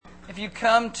you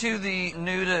come to the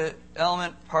new to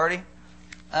Element party,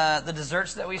 the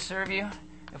desserts that we serve you,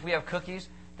 if we have cookies,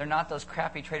 they're not those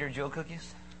crappy Trader Joe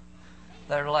cookies.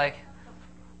 They're like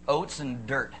oats and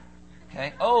dirt.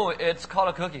 Okay? Oh, it's called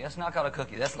a cookie. That's not called a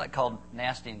cookie. That's like called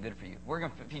nasty and good for you. We're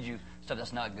going to feed you stuff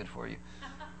that's not good for you.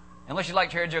 Unless you like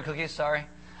Trader Joe cookies, sorry.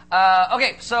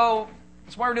 Okay, so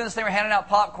this morning we're doing this thing. We're handing out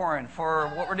popcorn for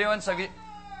what we're doing. So if you,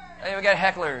 hey, we got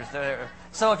hecklers.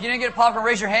 So if you didn't get popcorn,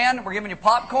 raise your hand. We're giving you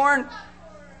popcorn.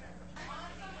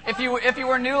 If you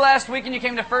were new last week and you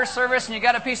came to first service and you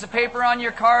got a piece of paper on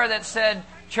your car that said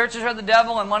churches are the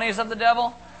devil and money is of the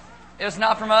devil, it was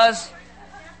not from us.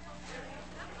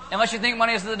 Unless you think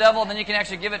money is of the devil, then you can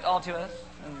actually give it all to us,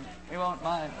 and we won't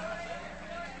mind.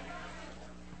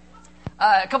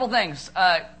 A couple things.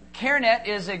 CareNet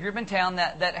is a group in town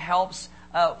that helps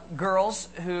girls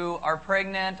who are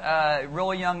pregnant,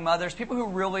 really young mothers, people who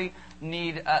really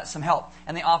need some help.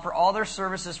 And they offer all their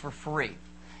services for free.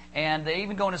 And they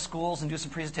even go into schools and do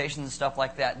some presentations and stuff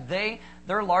like that.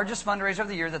 Their largest fundraiser of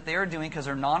the year that they are doing, because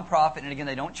they're nonprofit, and again,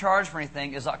 they don't charge for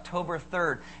anything, is October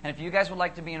 3rd. And if you guys would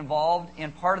like to be involved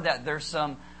in part of that, there's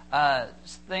some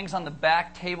things on the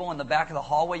back table in the back of the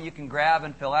hallway you can grab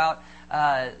and fill out.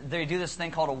 They do this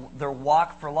thing called their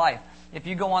Walk for Life. If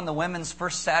you go on the Women's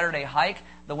First Saturday Hike,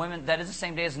 that is the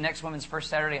same day as the next Women's First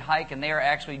Saturday Hike, and they are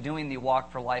actually doing the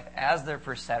Walk for Life as their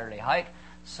first Saturday hike.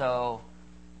 So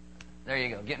there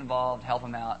you go. Get involved, help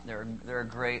them out. They're a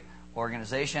great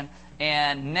organization.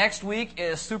 And next week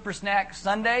is Super Snack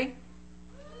Sunday.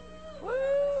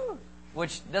 Woo!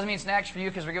 Which doesn't mean snacks for you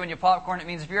because we're giving you popcorn. It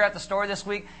means if you're at the store this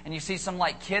week and you see some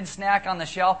like kid snack on the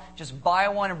shelf, just buy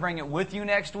one and bring it with you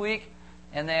next week.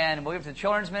 And then we'll give it to the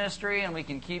children's ministry and we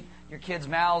can keep your kids'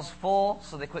 mouths full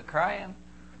so they quit crying.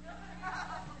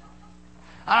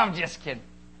 I'm just kidding.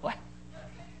 What?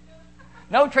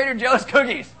 No Trader Joe's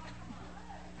cookies.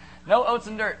 No oats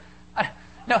and dirt.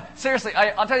 No, seriously,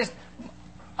 I'll tell you,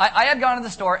 I had gone to the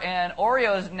store, and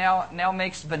Oreos now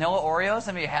makes vanilla Oreos.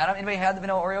 Have you had them? Anybody had the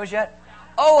vanilla Oreos yet?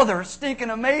 Oh, they're stinking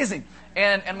amazing.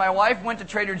 And my wife went to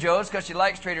Trader Joe's because she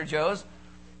likes Trader Joe's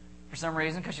for some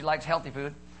reason, because she likes healthy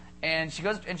food. And she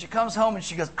comes home and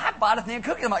she goes, I bought a thing of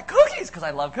cookies. I'm like, cookies? Because I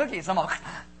love cookies. I'm like,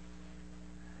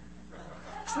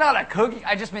 it's not a cookie.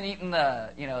 I just been eating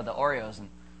the Oreos and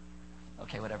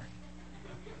okay, whatever.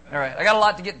 All right, I got a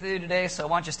lot to get through today, so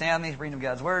why don't you stand with me, reading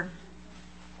God's Word.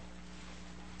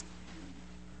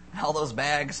 All those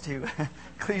bags, too.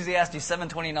 Ecclesiastes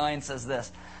 7:29 says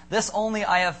this, This only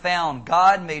I have found,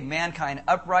 God made mankind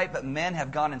upright, but men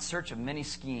have gone in search of many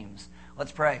schemes.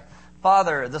 Let's pray.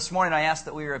 Father, this morning I ask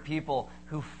that we are a people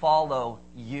who follow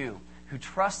you, who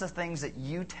trust the things that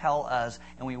you tell us,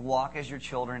 and we walk as your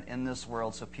children in this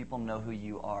world so people know who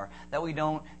you are, that we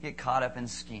don't get caught up in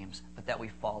schemes, but that we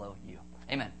follow you.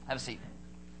 Amen. Have a seat.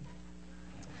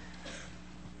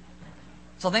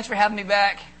 So thanks for having me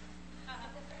back.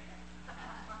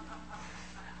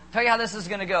 Tell you how this is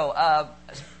going to go.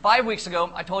 5 weeks ago,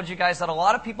 I told you guys that a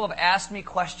lot of people have asked me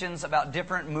questions about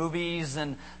different movies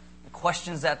and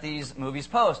questions that these movies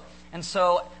pose. And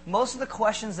so most of the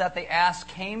questions that they asked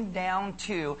came down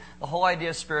to the whole idea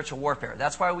of spiritual warfare.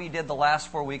 That's why we did the last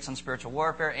 4 weeks on spiritual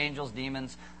warfare, angels,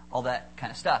 demons, all that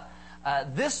kind of stuff.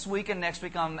 This week and next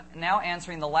week, I'm now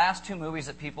answering the last 2 movies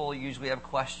that people usually have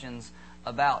questions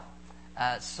about.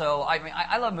 So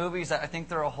I love movies. I think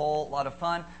they're a whole lot of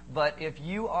fun. But if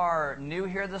you are new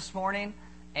here this morning,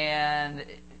 and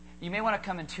you may want to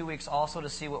come in 2 weeks also to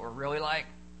see what we're really like.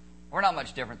 We're not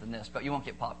much different than this, but you won't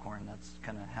get popcorn. That's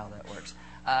kind of how that works.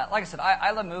 Like I said,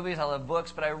 I love movies, I love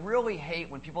books, but I really hate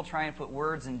when people try and put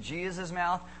words in Jesus'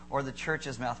 mouth or the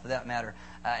church's mouth for that matter.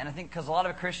 And I think because a lot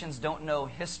of Christians don't know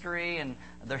history and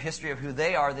their history of who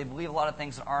they are, they believe a lot of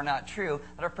things that are not true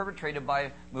that are perpetrated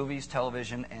by movies,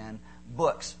 television, and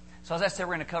books. So as I said,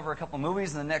 we're going to cover a couple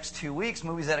movies in the next 2 weeks,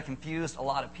 movies that have confused a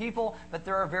lot of people, but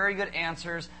there are very good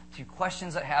answers to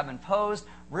questions that have been posed.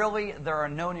 Really, there are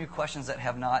no new questions that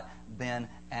have not been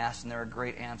asked, and there are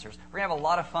great answers. We're going to have a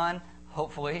lot of fun,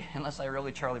 hopefully, unless I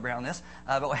really Charlie Brown this,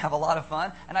 but we'll have a lot of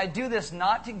fun. And I do this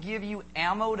not to give you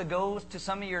ammo to go to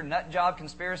some of your nut job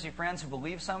conspiracy friends who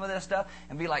believe some of this stuff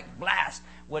and be like, blast.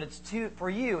 What it's for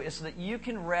you is so that you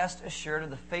can rest assured of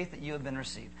the faith that you have been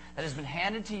received. That has been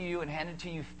handed to you and handed to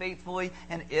you faithfully,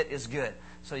 and it is good.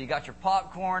 So you got your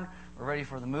popcorn. We're ready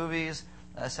for the movies.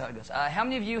 That's how it goes. How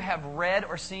many of you have read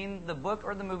or seen the book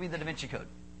or the movie The Da Vinci Code?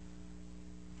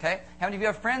 Okay. How many of you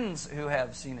have friends who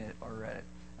have seen it or read it?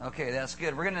 Okay, that's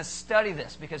good. We're going to study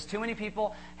this because too many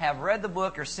people have read the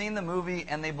book or seen the movie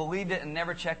and they believed it and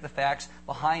never checked the facts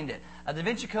behind it. Da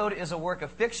Vinci Code is a work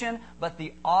of fiction, but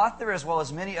the author, as well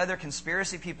as many other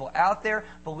conspiracy people out there,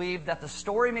 believe that the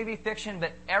story may be fiction,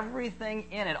 but everything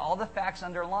in it, all the facts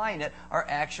underlying it, are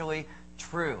actually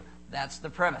true. That's the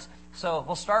premise. So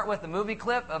we'll start with the movie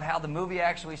clip of how the movie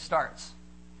actually starts.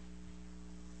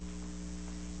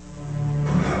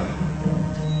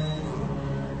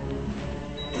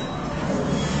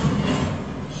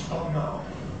 Stop now.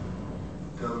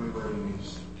 Tell me what it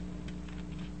is.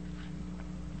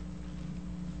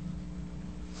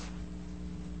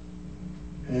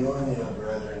 You and your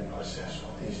brethren possess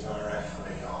what is not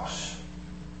rightfully yours.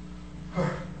 I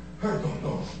don't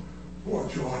know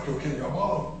what you are talking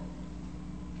about.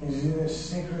 Is it a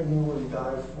secret you will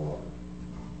die for?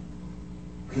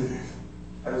 Please,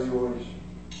 as you wish.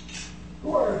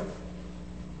 What?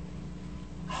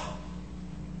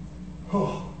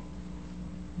 Oh.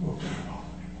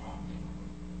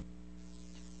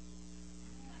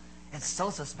 It's so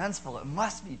suspenseful. It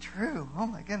must be true. Oh,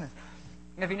 my goodness.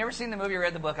 If you've never seen the movie or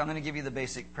read the book, I'm going to give you the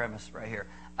basic premise right here.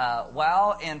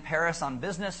 While in Paris on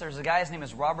business, there's a guy, his name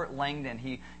is Robert Langdon.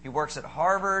 He works at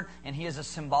Harvard, and he is a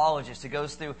symbologist. He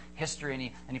goes through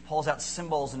history, and he pulls out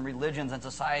symbols and religions and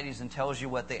societies and tells you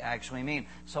what they actually mean.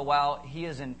 So while he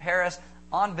is in Paris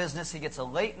on business, he gets a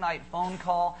late-night phone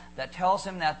call that tells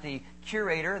him that the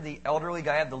curator, the elderly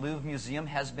guy of the Louvre Museum,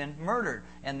 has been murdered.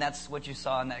 And that's what you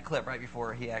saw in that clip right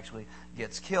before he actually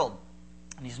gets killed.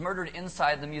 And he's murdered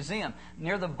inside the museum.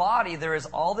 Near the body, there is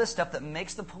all this stuff that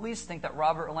makes the police think that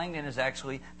Robert Langdon is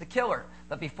actually the killer.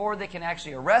 But before they can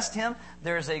actually arrest him,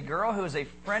 there's a girl who is a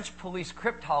French police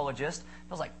cryptologist.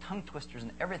 Feels like tongue twisters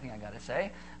and everything, I got to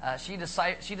say. She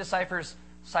deciphers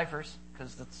ciphers,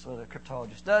 because that's what a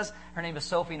cryptologist does. Her name is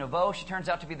Sophie Nouveau. She turns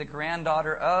out to be the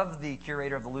granddaughter of the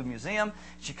curator of the Louvre Museum.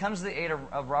 She comes to the aid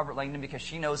of Robert Langdon because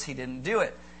she knows he didn't do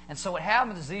it. And so what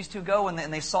happens is these two go and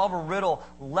they solve a riddle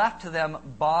left to them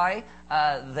by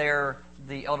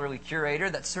the elderly curator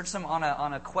that sets them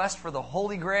on a quest for the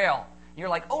Holy Grail. And you're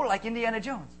like, oh, like Indiana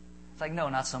Jones. It's like, no,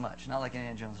 not so much. Not like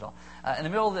Indiana Jones at all. In the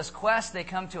middle of this quest, they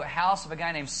come to a house of a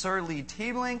guy named Sir Lee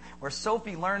Teabling, where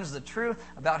Sophie learns the truth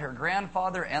about her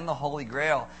grandfather and the Holy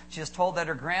Grail. She is told that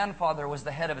her grandfather was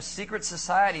the head of a secret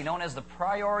society known as the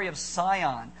Priory of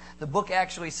Sion. The book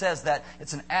actually says that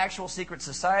it's an actual secret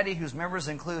society whose members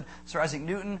include Sir Isaac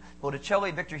Newton,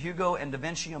 Botticelli, Victor Hugo, and Da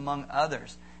Vinci, among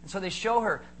others. And so they show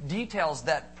her details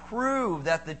that prove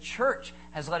that the church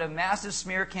has led a massive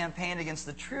smear campaign against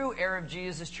the true heir of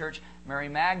Jesus' church, Mary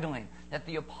Magdalene. That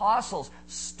the apostles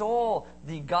stole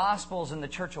the Gospels in the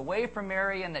church away from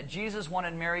Mary, and that Jesus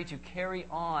wanted Mary to carry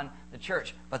on the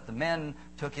church, but the men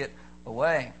took it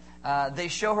away. They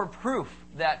show her proof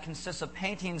that consists of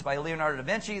paintings by Leonardo da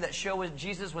Vinci that show that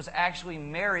Jesus was actually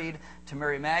married to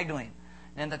Mary Magdalene.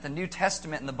 And that the New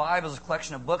Testament and the Bible is a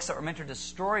collection of books that were meant to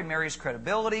destroy Mary's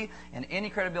credibility and any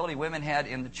credibility women had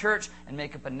in the church and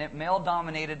make up a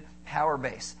male-dominated power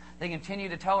base. They continue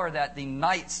to tell her that the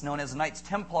knights, known as the Knights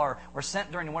Templar, were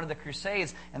sent during one of the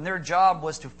Crusades, and their job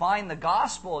was to find the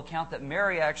gospel account that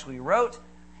Mary actually wrote,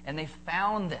 and they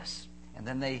found this. And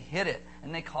then they hid it,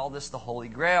 and they call this the Holy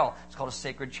Grail. It's called a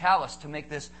sacred chalice. To make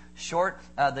this short,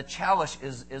 the chalice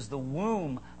is the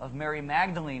womb of Mary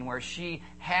Magdalene, where she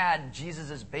had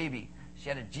Jesus' baby. She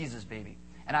had a Jesus baby.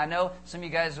 And I know some of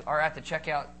you guys are at the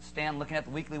checkout stand looking at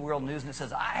the Weekly World News, and it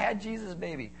says, I had Jesus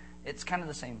baby. It's kind of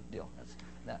the same deal.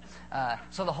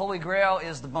 So the Holy Grail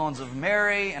is the bones of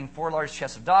Mary and 4 large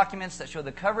chests of documents that show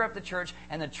the cover of the church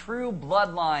and the true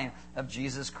bloodline of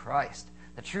Jesus Christ.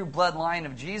 The true bloodline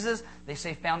of Jesus, they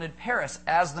say, founded Paris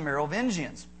as the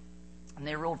Merovingians. And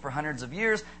they ruled for hundreds of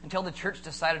years until the church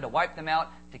decided to wipe them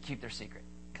out to keep their secret,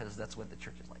 because that's what the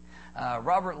church is like.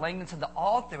 Robert Langdon said that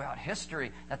all throughout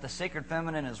history that the sacred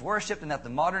feminine is worshipped and that the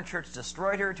modern church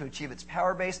destroyed her to achieve its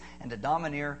power base and to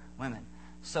domineer women.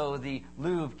 So the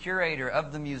Louvre curator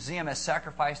of the museum has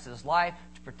sacrificed his life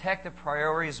to protect the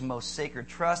Priory's most sacred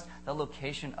trust, the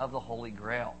location of the Holy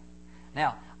Grail.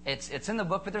 Now, it's in the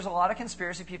book, but there's a lot of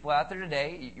conspiracy people out there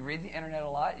today. You read the internet a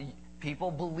lot.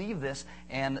 People believe this,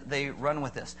 and they run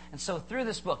with this. And so through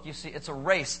this book, you see it's a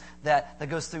race that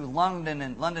goes through London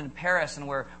and Paris, and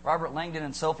where Robert Langdon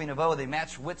and Sophie Nouveau, they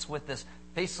match wits with this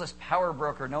faceless power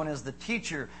broker known as the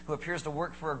Teacher, who appears to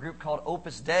work for a group called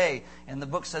Opus Dei. And the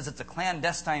book says it's a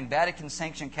clandestine,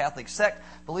 Vatican-sanctioned Catholic sect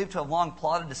believed to have long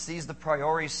plotted to seize the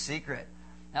Priory's secret.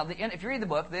 Now, if you read the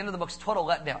book, the end of the book's total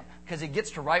letdown, because he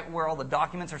gets to write where all the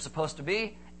documents are supposed to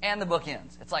be, and the book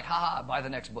ends. It's like, haha, buy the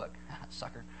next book.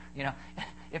 Sucker. You know,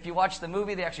 if you watch the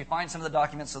movie, they actually find some of the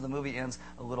documents, so the movie ends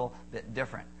a little bit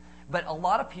different. But a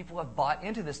lot of people have bought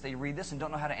into this. They read this and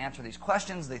don't know how to answer these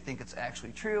questions. They think it's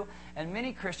actually true. And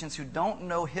many Christians who don't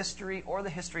know history or the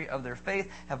history of their faith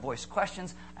have voiced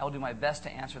questions. I will do my best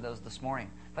to answer those this morning.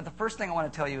 But the first thing I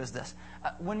want to tell you is this.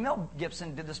 When Mel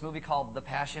Gibson did this movie called The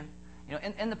Passion,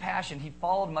 in The Passion, he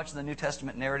followed much of the New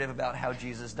Testament narrative about how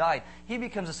Jesus died. He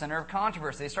becomes a center of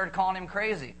controversy. They started calling him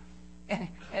crazy.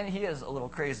 And he is a little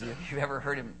crazy. If you've ever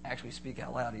heard him actually speak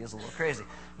out loud, he is a little crazy.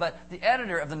 But the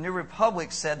editor of the New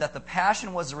Republic said that The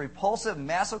Passion was a repulsive,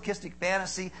 masochistic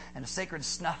fantasy and a sacred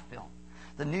snuff film.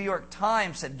 The New York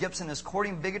Times said Gibson is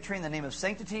courting bigotry in the name of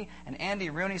sanctity, and Andy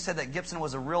Rooney said that Gibson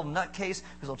was a real nutcase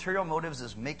whose ulterior motives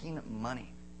is making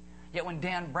money. Yet when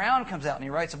Dan Brown comes out and he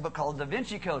writes a book called Da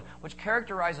Vinci Code, which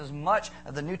characterizes much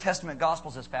of the New Testament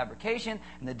Gospels as fabrication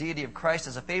and the deity of Christ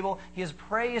as a fable, he is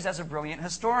praised as a brilliant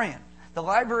historian. The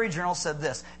Library Journal said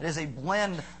this: it is a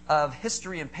blend of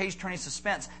history and page-turning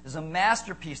suspense. It is a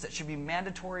masterpiece that should be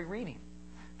mandatory reading.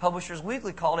 Publishers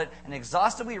Weekly called it an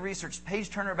exhaustively researched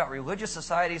page-turner about religious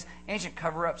societies, ancient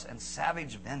cover-ups, and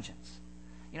savage vengeance.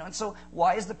 And so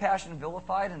why is The Passion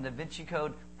vilified and Da Vinci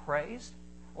Code praised?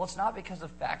 Well, it's not because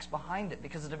of facts behind it,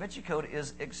 because the Da Vinci Code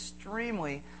is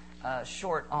extremely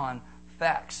short on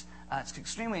facts. It's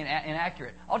extremely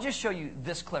inaccurate. I'll just show you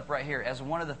this clip right here as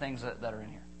one of the things that are in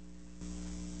here.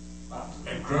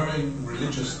 A growing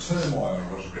religious turmoil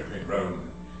was gripping Rome.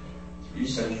 3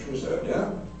 centuries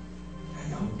earlier, a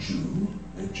young Jew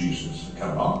with Jesus had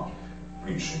come out,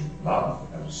 preaching love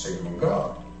and singing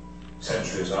God.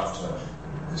 Centuries after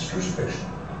his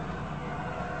crucifixion,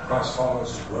 Christ's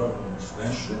followers had grown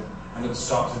exponentially and had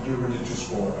started a religious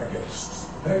war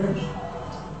against the pagans.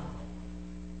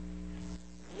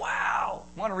 Wow!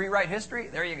 Want to rewrite history?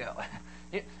 There you go.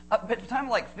 At the time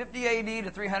of like 50 AD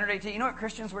to 300 AD, you know what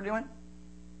Christians were doing?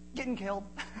 Getting killed.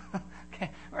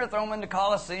 Okay, we're going to throw them into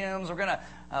Colosseums. We're going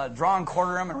to draw and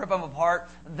quarter them and rip them apart.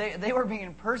 They were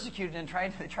being persecuted and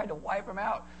they tried to wipe them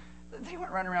out. They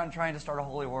weren't running around trying to start a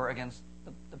holy war against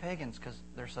the pagans because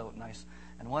they're so nice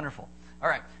and wonderful. All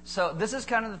right, so this is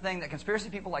kind of the thing that conspiracy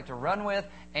people like to run with,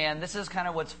 and this is kind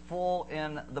of what's full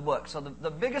in the book. So the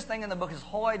biggest thing in the book is the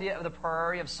whole idea of the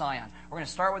Priory of Sion. We're going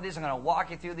to start with these. I'm going to walk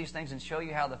you through these things and show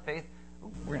you how the faith...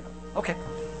 Okay.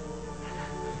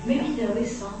 Maybe there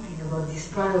is something about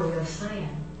this Priory of Sion.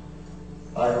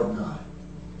 I hope not.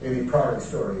 Maybe Priory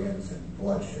story ends in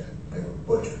bloodshed. They were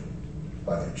butchered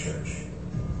by the church.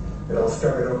 It all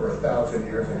started over 1,000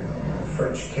 years ago. A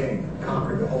French king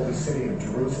conquered the holy city of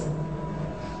Jerusalem.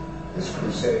 This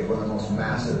crusade, one of the most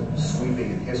massive,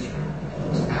 sweeping in history,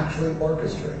 was actually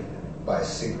orchestrated by a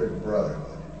secret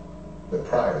brotherhood, the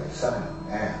Priory of Sion,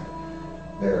 and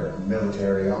their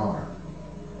military arm,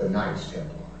 the Knights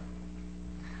Templar.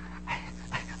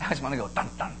 I always want to go dun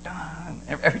dun dun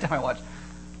every time I watch.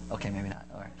 Okay, maybe not.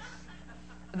 All right.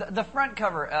 The front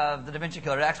cover of the Da Vinci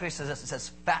Code, it actually says this. It says,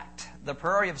 "Fact. The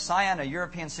Priory of Sion, a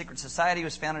European secret society,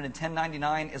 was founded in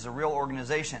 1099, is a real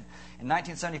organization. In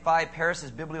 1975,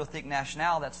 Paris's Bibliothèque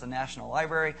Nationale, that's the National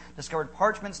Library, discovered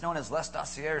parchments known as Les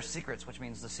Dossiers Secrets, which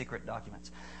means the secret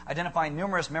documents, identifying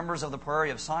numerous members of the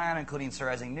Priory of Sion, including Sir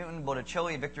Isaac Newton,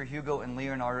 Botticelli, Victor Hugo, and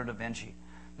Leonardo da Vinci."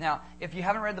 Now, if you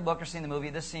haven't read the book or seen the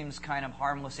movie, this seems kind of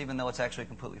harmless, even though it's actually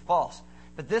completely false.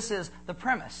 But this is the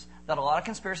premise that a lot of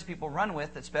conspiracy people run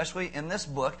with, especially in this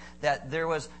book, that there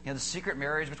was the secret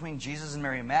marriage between Jesus and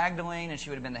Mary Magdalene, and she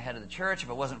would have been the head of the church if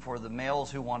it wasn't for the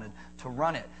males who wanted to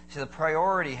run it. See, the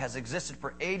priority has existed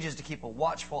for ages to keep a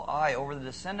watchful eye over the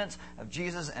descendants of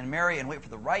Jesus and Mary and wait for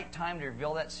the right time to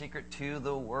reveal that secret to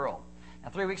the world. Now,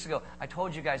 3 weeks ago, I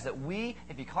told you guys that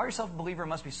if you call yourself a believer,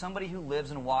 must be somebody who lives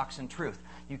and walks in truth.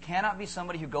 You cannot be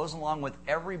somebody who goes along with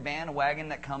every bandwagon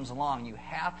that comes along. You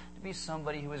have to be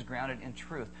somebody who is grounded in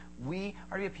truth. We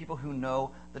are to be people who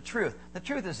know the truth. The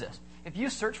truth is this. If you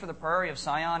search for the Priory of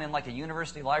Sion in like a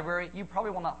university library, you probably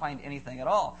will not find anything at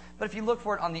all. But if you look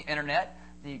for it on the internet,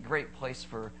 the great place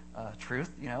for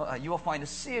truth, you will find a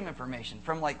sea of information,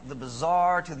 from like the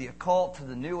bizarre to the occult to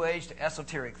the New Age to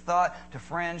esoteric thought to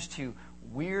fringe to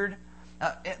weird.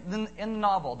 In the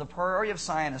novel, the Priory of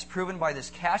Sion is proven by this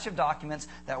cache of documents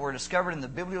that were discovered in the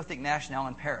Bibliothèque Nationale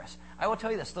in Paris. I will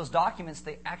tell you this, those documents,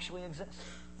 they actually exist.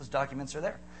 Those documents are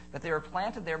there. But they were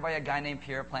planted there by a guy named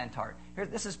Pierre Plantard. Here,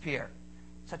 this is Pierre.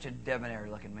 Such a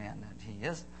debonair-looking man that he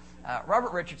is.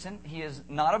 Robert Richardson, he is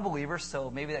not a believer, so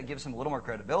maybe that gives him a little more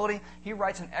credibility. He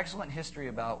writes an excellent history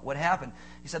about what happened.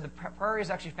 He said the Priory was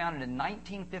actually founded in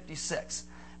 1956.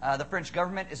 The French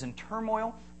government is in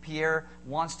turmoil. Pierre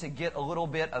wants to get a little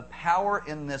bit of power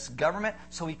in this government,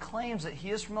 so he claims that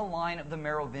he is from the line of the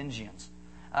Merovingians.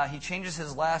 He changes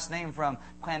his last name from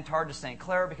Plantard to St.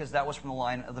 Clair because that was from the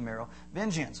line of the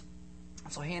Merovingians.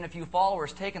 So he and a few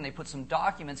followers they put some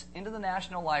documents into the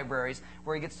national libraries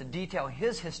where he gets to detail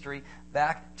his history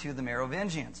back to the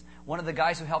Merovingians. One of the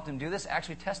guys who helped him do this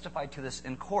actually testified to this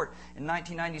in court. In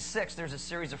 1996, there's a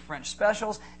series of French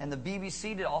specials, and the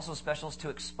BBC did also specials to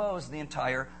expose the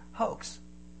entire hoax.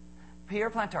 Pierre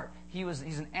Plantard,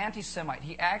 he's an anti-Semite.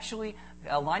 He actually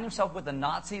aligned himself with the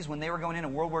Nazis when they were going into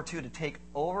World War II to take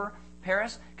over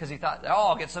Paris, because he thought,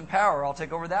 I'll get some power, I'll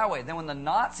take over that way. Then when the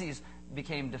Nazis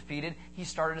became defeated, he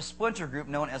started a splinter group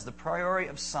known as the Priory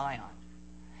of Sion.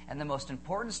 And the most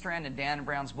important strand in Dan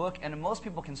Brown's book, and in most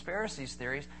people's conspiracy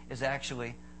theories, is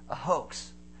actually a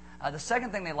hoax. The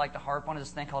second thing they like to harp on is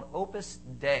this thing called Opus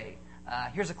Dei.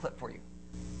 Here's a clip for you.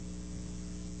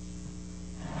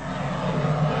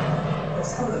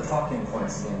 Let's cover the talking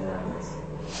points again.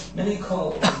 Many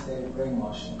call Opus Dei a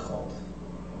brainwashing cult.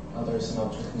 Others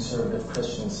note with conservative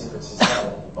Christian secret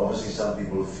society. Obviously, some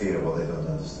people fear what they don't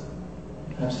understand.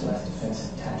 Perhaps less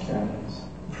defensive attack your enemies.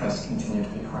 The press continue to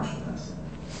be harsh with us.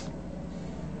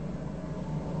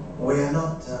 We are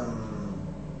not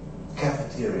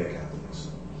cafeteria Catholics.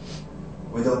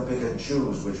 We don't pick and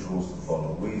choose which rules to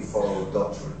follow. We follow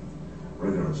doctrine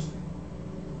rigorously.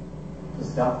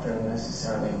 Does doctrine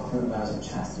necessarily include vows of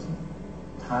chastity,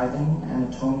 tithing, and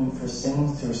atonement for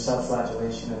sins through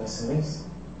self-flagellation and the Cilice?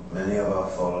 Many of our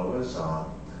followers are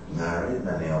married.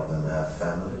 Many of them have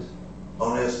families.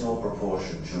 Only a small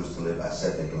proportion choose to live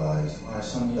ascetic lives.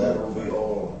 That will be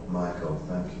all, Michael.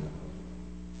 Thank you.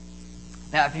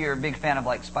 Now, if you're a big fan of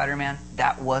like Spider-Man,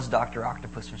 that was Dr.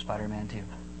 Octopus from Spider-Man 2.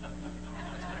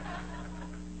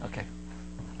 Okay.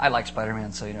 I like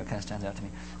Spider-Man, so it kind of stands out to me.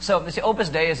 So this Opus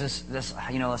Dei is this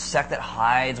a sect that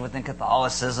hides within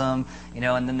Catholicism,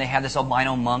 and then they have this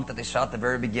albino monk that they shot at the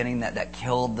very beginning that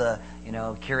killed the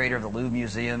curator of the Louvre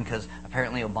Museum, because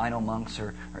apparently albino monks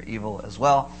are evil as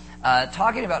well.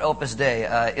 Talking about Opus Dei,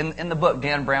 in the book,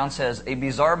 Dan Brown says, a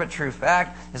bizarre but true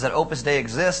fact is that Opus Dei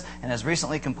exists and has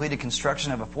recently completed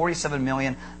construction of a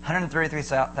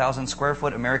 47,133,000 square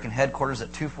foot American headquarters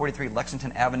at 243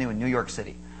 Lexington Avenue in New York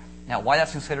City. Now, why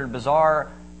that's considered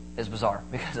bizarre is bizarre,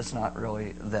 because it's not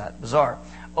really that bizarre.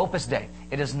 Opus Dei,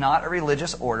 it is not a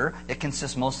religious order. It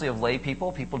consists mostly of lay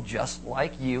people just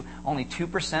like you. Only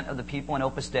 2% of the people in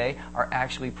Opus Dei are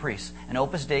actually priests. And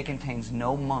Opus Dei contains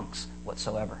no monks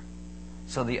whatsoever.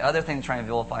 So the other thing they're trying to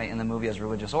vilify in the movie as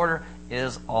religious order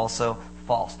is also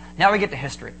false. Now we get to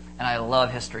history, and I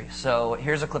love history. So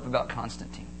here's a clip about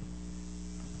Constantine.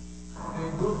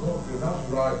 In good hope, you're not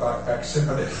right by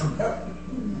facsimile from heaven.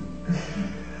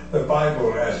 The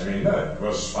Bible, as we know it,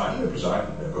 was finally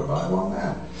presided over by one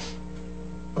man,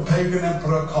 the pagan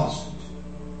Emperor Constantine.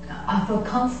 I thought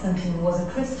Constantine was a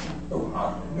Christian. Oh,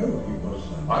 I know he was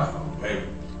a lifelong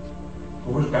pagan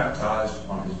who was baptized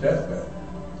on his deathbed.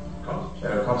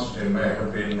 Constantine may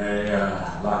have been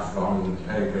a lifelong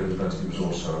pagan, but he was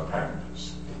also a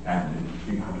pragmatist. And in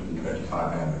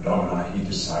 325 Anno Domini, he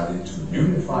decided to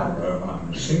unify Rome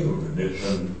under a single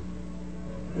religion,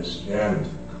 Christianity.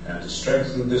 And to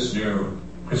strengthen this new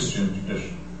Christian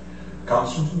tradition,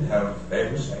 Constantine held a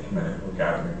famous ecumenical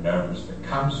gathering known as the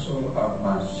Council of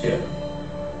Nicaea.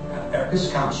 And at this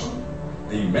council,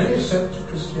 the many sects of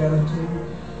Christianity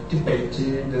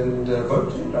debated and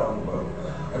voted on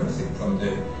everything from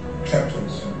the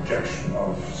acceptance and rejection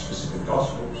of specific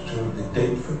gospels to the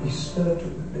date for Easter, to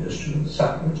the ministry of the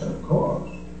sacrament, and of course,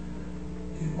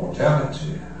 the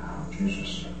immortality of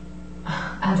Jesus.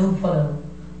 I don't follow.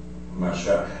 Much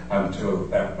until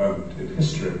that moment in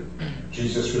history,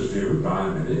 Jesus was viewed by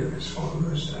many of his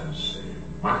followers as a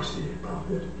mighty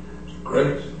prophet, as a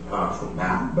great and powerful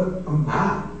man, but a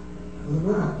man,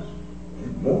 nevertheless,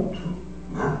 immortal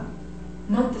man.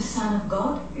 Not the Son of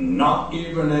God? Not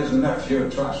even his nephew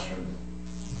Tristram.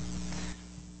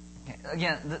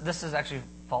 Again, this is actually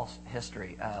false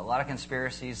history. A lot of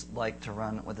conspiracies like to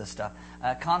run with this stuff.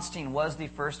 Constantine was the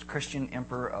first Christian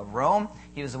emperor of Rome.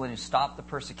 He was the one who stopped the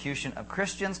persecution of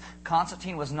Christians.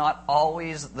 Constantine was not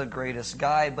always the greatest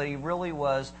guy, but he really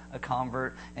was a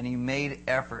convert, and he made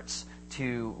efforts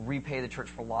to repay the church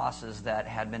for losses that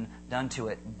had been done to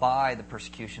it by the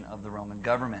persecution of the Roman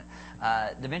government.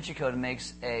 Da Vinci Code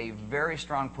makes a very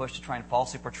strong push to try and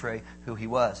falsely portray who he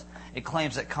was. It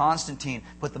claims that Constantine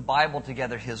put the Bible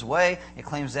together his way. It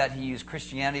claims that he used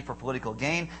Christianity for political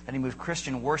gain, that he moved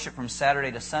Christian worship from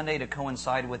Saturday to Sunday to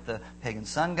coincide with the pagan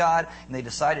sun god, and they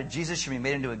decided Jesus should be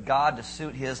made into a god to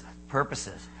suit his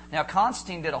purposes. Now,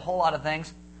 Constantine did a whole lot of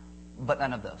things, but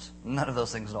none of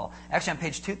those things at all. Actually, on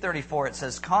page 234, it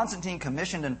says, Constantine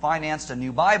commissioned and financed a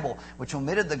new Bible, which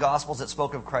omitted the Gospels that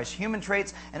spoke of Christ's human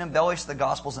traits and embellished the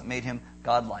Gospels that made him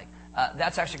godlike.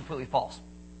 That's actually completely false.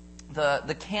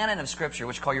 the canon of Scripture,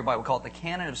 which you call your Bible, we call it the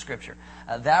canon of Scripture,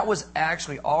 that was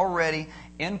actually already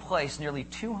in place nearly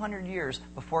 200 years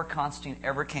before Constantine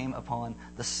ever came upon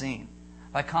the scene.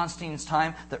 By Constantine's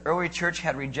time, the early church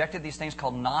had rejected these things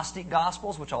called Gnostic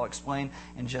Gospels, which I'll explain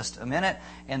in just a minute.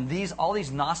 And all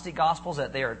these Gnostic Gospels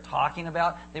that they are talking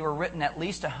about, they were written at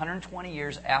least 120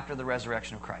 years after the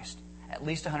resurrection of Christ. At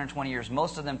least 120 years,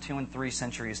 most of them 2 and 3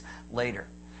 centuries later.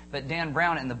 But Dan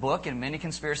Brown in the book, and many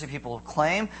conspiracy people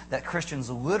claim that Christians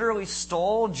literally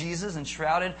stole Jesus and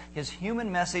shrouded his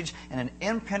human message in an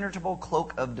impenetrable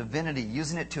cloak of divinity,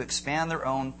 using it to expand their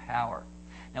own power.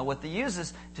 Now, what they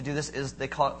use to do this is they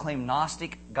claim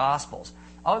Gnostic Gospels.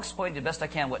 I'll explain the best I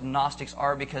can what Gnostics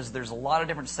are because there's a lot of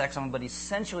different sects on them, but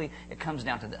essentially it comes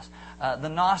down to this. The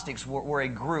Gnostics were a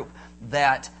group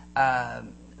that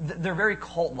they're very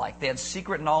cult-like. They had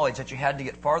secret knowledge that you had to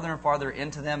get farther and farther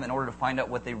into them in order to find out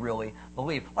what they really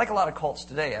believed. Like a lot of cults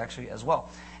today, actually, as well.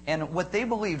 And what they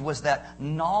believed was that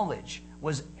knowledge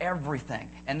was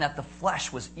everything and that the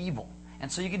flesh was evil.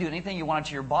 And so you could do anything you wanted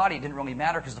to your body. It didn't really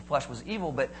matter because the flesh was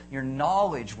evil, but your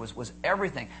knowledge was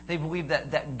everything. They believed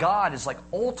that God is like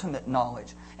ultimate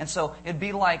knowledge. And so it'd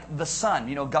be like the sun.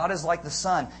 You know, God is like the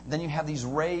sun. Then you have these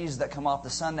rays that come off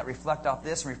the sun that reflect off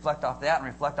this and reflect off that and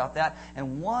reflect off that.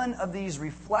 And one of these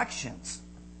reflections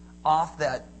off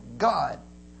that God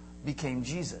became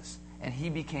Jesus. And he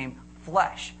became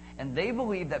flesh. And they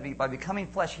believed that by becoming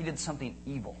flesh, he did something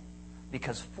evil.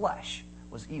 Because flesh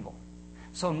was evil.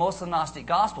 So in most of the Gnostic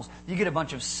Gospels, you get a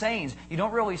bunch of sayings. You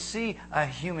don't really see a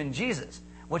human Jesus.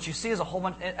 What you see is a whole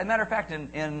bunch... As a matter of fact,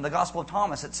 in the Gospel of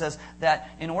Thomas, it says that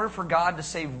in order for God to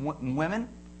save women,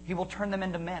 he will turn them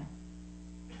into men.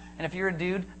 And if you're a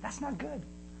dude, that's not good.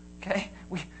 Okay?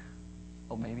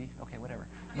 Maybe. Okay, whatever.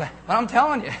 But I'm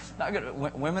telling you, it's not good.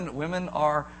 Women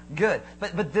are good.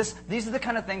 But these are the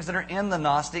kind of things that are in the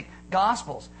Gnostic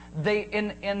Gospels.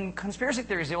 In conspiracy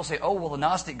theories, they will say, oh, well, the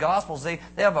Gnostic Gospels, they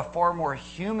have a far more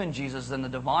human Jesus than the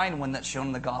divine one that's shown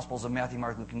in the Gospels of Matthew,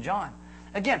 Mark, Luke, and John.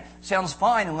 Again, sounds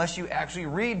fine unless you actually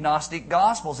read Gnostic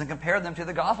Gospels and compare them to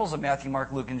the Gospels of Matthew,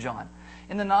 Mark, Luke, and John.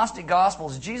 In the Gnostic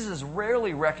Gospels, Jesus is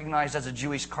rarely recognized as a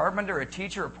Jewish carpenter, a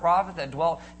teacher, a prophet that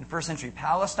dwelt in first century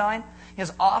Palestine. He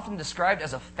is often described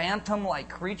as a phantom-like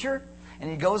creature, and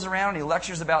he goes around and he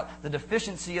lectures about the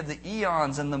deficiency of the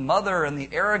eons and the mother and the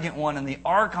arrogant one and the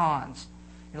archons.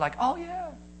 You're like, oh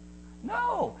yeah.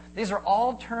 No. These are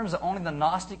all terms that only the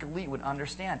Gnostic elite would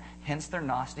understand, hence their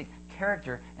Gnostic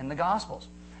character in the Gospels.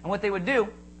 And what they would do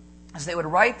is they would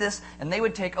write this, and they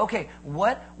would take, okay,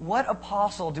 what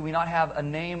apostle do we not have a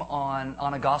name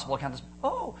on a gospel account?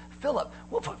 Oh, Philip.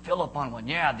 We'll put Philip on one.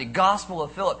 Yeah, the Gospel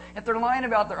of Philip. If they're lying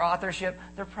about their authorship,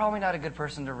 they're probably not a good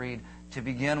person to read to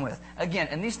begin with. Again,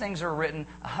 and these things are written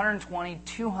 120,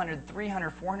 200, 300,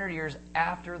 400 years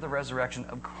after the resurrection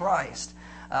of Christ.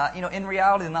 In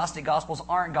reality, the Gnostic Gospels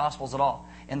aren't Gospels at all,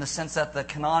 in the sense that the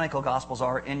canonical Gospels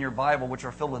are in your Bible, which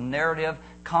are filled with narrative,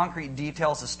 concrete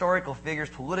details, historical figures,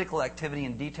 political activity,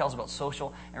 and details about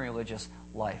social and religious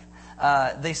life.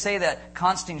 They say that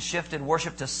Constantine shifted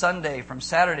worship to Sunday from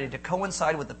Saturday to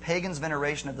coincide with the pagans'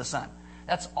 veneration of the sun.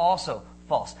 That's also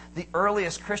false. The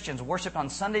earliest Christians worshipped on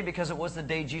Sunday because it was the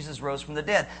day Jesus rose from the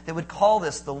dead. They would call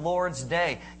this the Lord's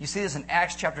Day. You see this in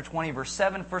Acts chapter 20, verse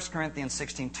 7, 1 Corinthians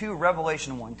 16:2,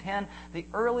 Revelation 1:10. The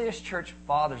earliest church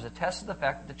fathers attest to the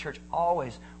fact that the church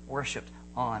always worshipped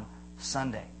on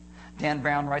Sunday. Dan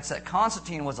Brown writes that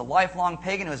Constantine was a lifelong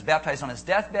pagan who was baptized on his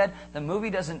deathbed. The movie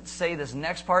doesn't say this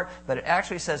next part, but it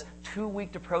actually says too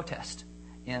weak to protest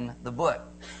in the book.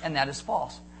 And that is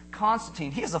false.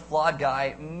 Constantine, he is a flawed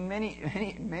guy,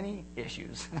 many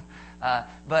issues.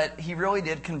 But he really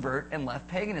did convert and left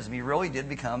paganism. He really did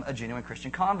become a genuine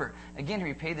Christian convert. Again, he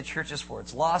repaid the churches for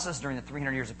its losses during the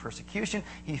 300 years of persecution.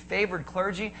 He favored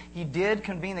clergy. He did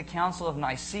convene the Council of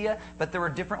Nicaea, but there were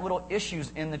different little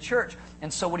issues in the church.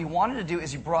 And so what he wanted to do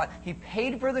is he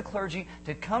paid for the clergy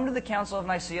to come to the Council of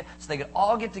Nicaea so they could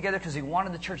all get together because he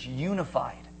wanted the church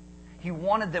unified. He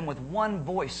wanted them with one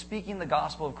voice speaking the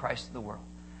gospel of Christ to the world.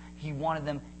 He wanted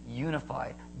them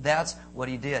unified. That's what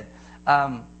he did.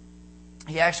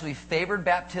 He actually favored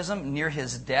baptism near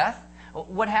his death.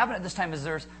 What happened at this time is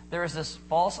there was this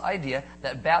false idea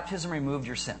that baptism removed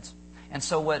your sins. And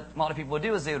so what a lot of people would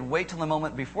do is they would wait till the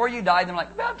moment before you died. They're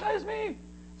like, baptize me.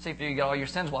 See if you get all your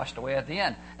sins washed away at the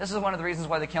end. This is one of the reasons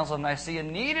why the Council of Nicaea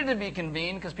needed to be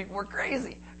convened, because people were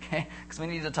crazy. Okay? Because we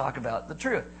needed to talk about the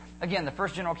truth. Again, the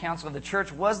first general council of the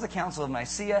church was the Council of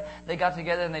Nicaea. They got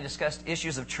together and they discussed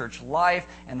issues of church life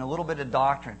and a little bit of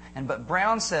doctrine. But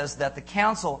Brown says that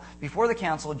before the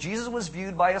council, Jesus was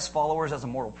viewed by his followers as a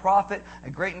moral prophet, a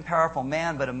great and powerful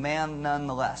man, but a man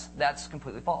nonetheless. That's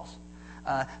completely false.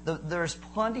 There's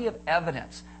plenty of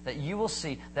evidence that you will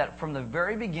see that from the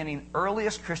very beginning,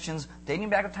 earliest Christians, dating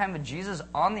back to the time of Jesus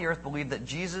on the earth, believed that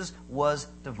Jesus was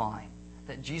divine,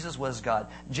 that Jesus was God.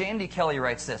 J.N.D. Kelly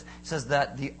writes this. He says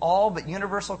that the all but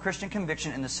universal Christian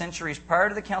conviction in the centuries prior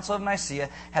to the Council of Nicaea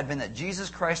had been that Jesus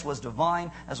Christ was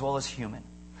divine as well as human.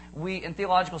 In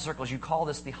theological circles, you call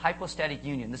this the hypostatic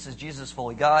union. This is Jesus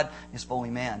fully God, He's fully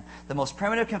man. The most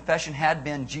primitive confession had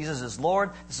been Jesus is Lord.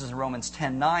 This is in Romans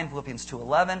 10:9, Philippians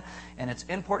 2:11, and its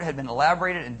import had been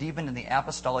elaborated and deepened in the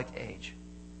apostolic age.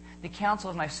 The Council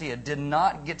of Nicaea did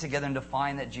not get together and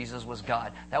define that Jesus was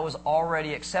God. That was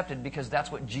already accepted because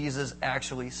that's what Jesus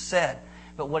actually said.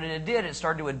 But what it did, it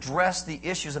started to address the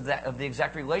issues of the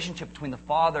exact relationship between the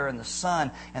Father and the Son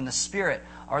and the Spirit.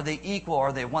 Are they equal?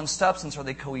 Are they one substance? Are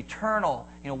they co-eternal?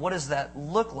 What does that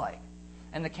look like?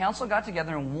 And the council got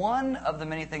together, and one of the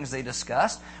many things they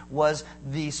discussed was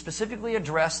specifically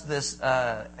addressed this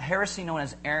heresy known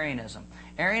as Arianism.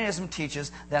 Arianism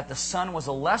teaches that the Son was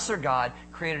a lesser God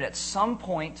created at some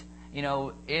point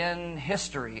in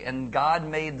history, and God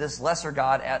made this lesser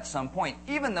God at some point,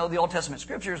 even though the Old Testament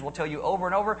Scriptures will tell you over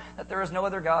and over that there is no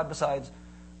other God besides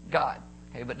God.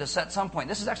 Okay, but just at some point,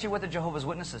 this is actually what the Jehovah's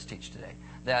Witnesses teach today,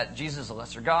 that Jesus is a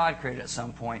lesser God created at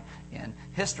some point in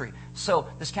history. So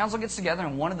this council gets together,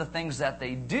 and one of the things that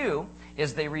they do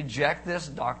is they reject this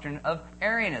doctrine of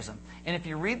Arianism. And if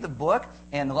you read the book,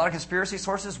 and a lot of conspiracy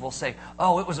sources will say,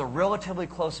 oh, it was a relatively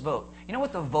close vote. You know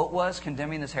what the vote was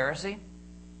condemning this heresy?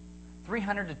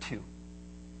 300-2.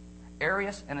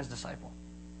 Arius and his disciple.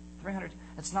 300.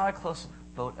 It's not a close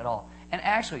vote at all. And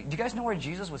actually, do you guys know where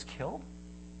Jesus was killed?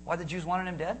 Why the Jews wanted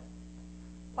him dead?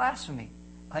 Blasphemy.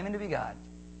 Claiming to be God.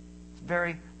 It's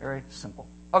very, very simple.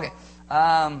 Okay.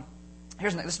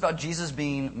 Here's next. This is about Jesus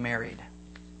being married.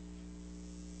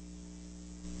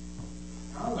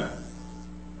 Now then,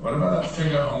 what about that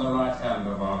figure on the right hand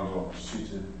of our Lord,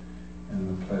 seated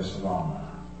in the place of honor?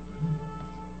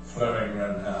 Flowing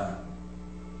red hair,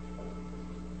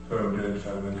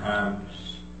 folded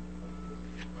hands.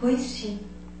 Who is she?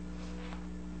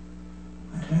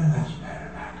 My dear, that's Mary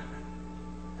Magdalene.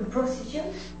 The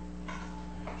prostitute?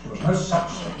 She was no such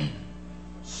thing.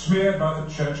 Smeared by the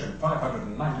church in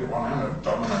 591 Anno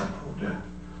Domini, poor dear.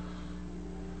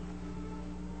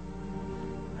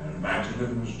 Mary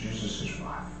Magdalene was Jesus'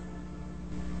 wife.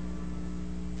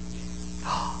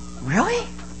 Really?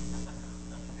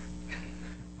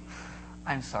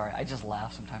 I'm sorry, I just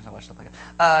laugh sometimes I watch stuff like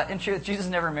that. In truth, Jesus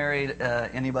never married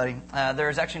anybody. There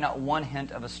is actually not one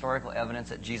hint of historical evidence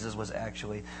that Jesus was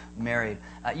actually married.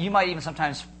 You might even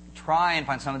sometimes try and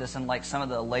find some of this in some of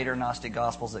the later Gnostic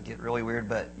Gospels that get really weird,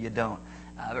 but you don't.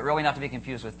 But really not to be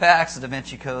confused with Pax. The Da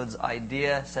Vinci Code's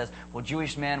idea says, well,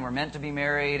 Jewish men were meant to be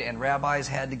married and rabbis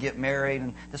had to get married.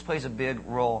 And this plays a big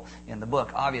role in the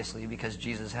book, obviously, because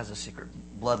Jesus has a secret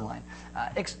bloodline.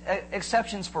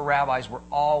 Exceptions for rabbis were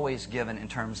always given in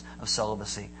terms of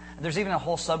celibacy. There's even a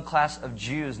whole subclass of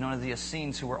Jews known as the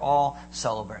Essenes who were all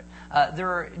celibate. There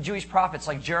are Jewish prophets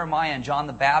like Jeremiah and John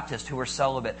the Baptist who were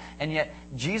celibate. And yet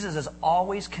Jesus is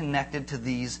always connected to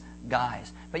these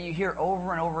guys. But you hear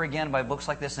over and over again by books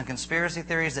like this and conspiracy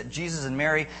theories that Jesus and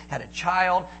Mary had a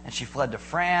child and she fled to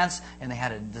France and they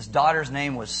had this daughter's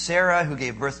name was Sarah who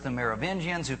gave birth to the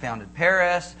Merovingians who founded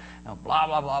Paris. Blah,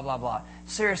 blah, blah, blah, blah.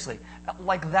 Seriously,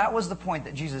 that was the point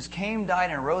that Jesus came, died,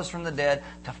 and rose from the dead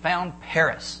to found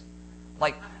Paris.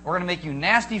 We're going to make you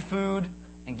nasty food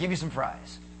and give you some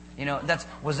fries.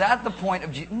 Was that the point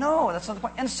of Jesus? No, that's not the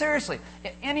point. And seriously,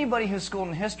 anybody who's schooled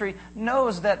in history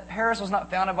knows that Paris was not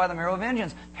founded by the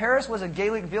Merovingians. Paris was a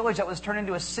Gallic village that was turned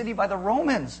into a city by the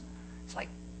Romans. It's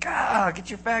God, get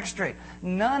your facts straight.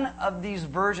 None of these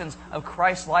versions of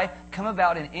Christ's life come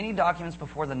about in any documents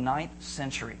before the 9th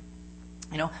century.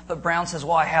 But Brown says,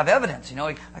 well, I have evidence.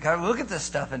 I got to look at this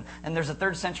stuff. And there's a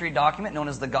 3rd century document known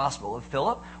as the Gospel of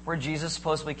Philip, where Jesus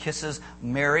supposedly kisses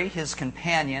Mary, his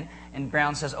companion. And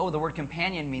Brown says, oh, the word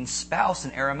companion means spouse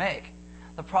in Aramaic.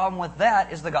 The problem with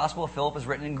that is the Gospel of Philip is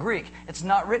written in Greek. It's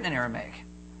not written in Aramaic.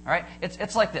 All right?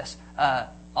 It's like this.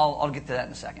 I'll get to that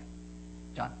in a second.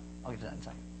 John, I'll get to that in a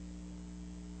second.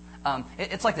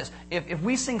 It's like this. If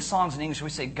we sing songs in English, we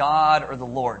say God or the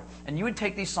Lord. And you would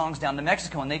take these songs down to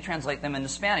Mexico and they translate them into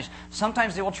Spanish.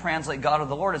 Sometimes they will translate God or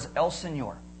the Lord as El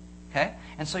Señor. Okay?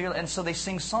 And so they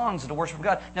sing songs to worship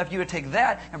God. Now, if you would take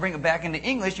that and bring it back into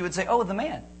English, you would say, oh, the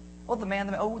man. Oh, the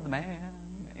man, oh, the man.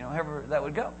 However that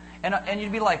would go. And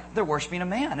you'd be like, they're worshiping a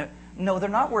man. No, they're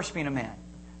not worshiping a man.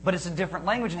 But it's a different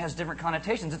language and has different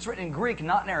connotations. It's written in Greek,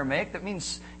 not in Aramaic. It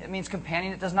means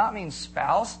companion. It does not mean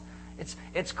spouse.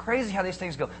 It's crazy how these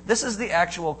things go. This is the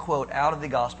actual quote out of the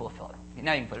Gospel of Philip.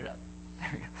 Now you can put it up. There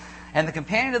we go. And the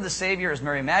companion of the Savior is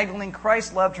Mary Magdalene.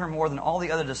 Christ loved her more than all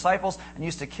the other disciples and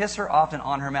used to kiss her often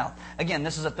on her mouth. Again,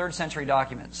 this is a 3rd century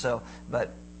document,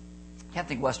 but can't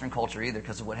think Western culture either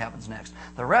because of what happens next.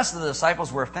 The rest of the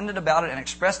disciples were offended about it and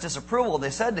expressed disapproval. They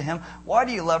said to him, "Why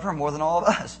do you love her more than all of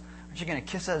us? Aren't you going to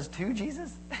kiss us too,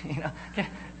 Jesus?"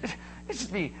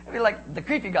 It'd be like the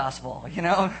creepy gospel,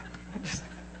 oh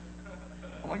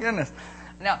my goodness.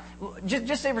 Now,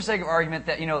 just say for sake of argument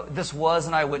that, this was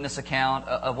an eyewitness account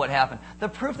of what happened. The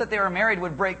proof that they were married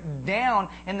would break down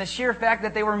in the sheer fact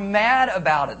that they were mad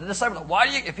about it. The disciples,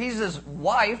 if he's his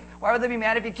wife, why would they be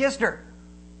mad if he kissed her?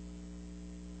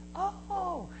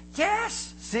 Oh,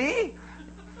 yes, see?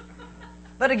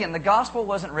 But again, the gospel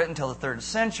wasn't written until the 3rd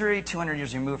century, 200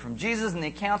 years removed from Jesus, and the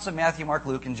accounts of Matthew, Mark,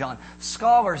 Luke, and John.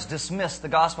 Scholars dismiss the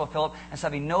gospel of Philip as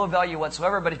having no value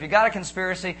whatsoever, but if you got a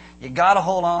conspiracy, you got to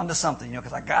hold on to something,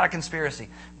 because I got a conspiracy.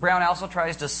 Brown also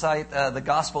tries to cite the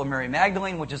gospel of Mary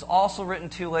Magdalene, which is also written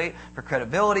too late for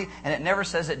credibility, and it never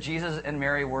says that Jesus and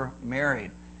Mary were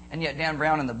married. And yet Dan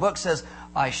Brown in the book says,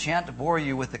 "I shan't bore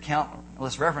you with the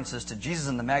countless references to Jesus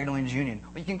and the Magdalene's union."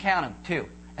 Well, you can count them, too.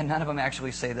 And none of them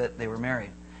actually say that they were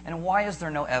married. And why is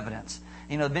there no evidence?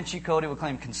 Da Vinci Code would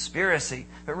claim conspiracy,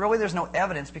 but really there's no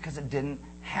evidence because it didn't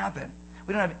happen.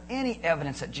 We don't have any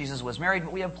evidence that Jesus was married,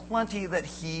 but we have plenty that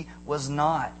he was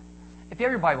not. If you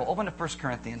have your Bible, open to 1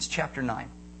 Corinthians chapter 9.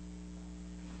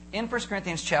 In 1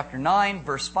 Corinthians chapter 9,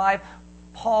 verse 5,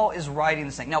 Paul is writing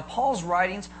this thing. Now, Paul's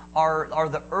writings are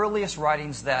the earliest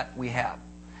writings that we have.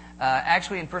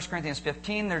 Actually, in 1 Corinthians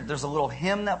 15, there's a little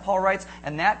hymn that Paul writes,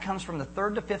 and that comes from the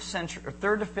 3rd to 5th century, or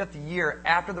 3rd to 5th year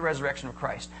after the resurrection of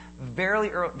Christ.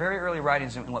 Very early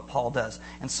writings in what Paul does.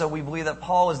 And so we believe that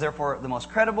Paul is therefore the most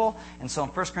credible. And so in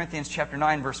 1 Corinthians chapter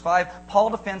 9, verse 5,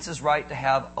 Paul defends his right to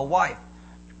have a wife.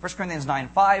 1 Corinthians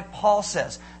 9:5, Paul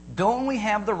says, "Don't we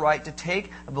have the right to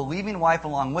take a believing wife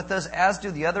along with us, as do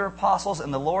the other apostles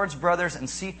and the Lord's brothers and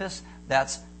Cephas?"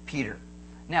 That's Peter.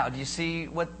 Now, do you see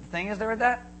what the thing is there with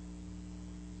that?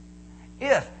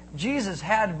 If Jesus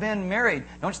had been married,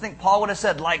 don't you think Paul would have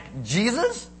said, like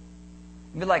Jesus?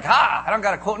 He'd be like, I don't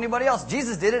got to quote anybody else.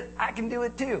 Jesus did it. I can do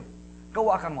it too. Go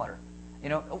walk on water.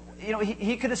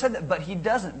 He could have said that, but he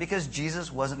doesn't because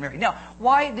Jesus wasn't married. Now,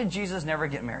 why did Jesus never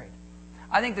get married?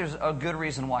 I think there's a good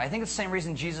reason why. I think it's the same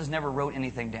reason Jesus never wrote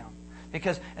anything down.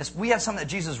 Because if we have something that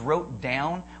Jesus wrote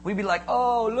down, we'd be like,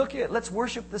 let's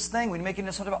worship this thing. We'd make it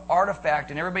into sort of an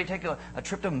artifact, and everybody take a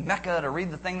trip to Mecca to read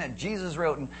the thing that Jesus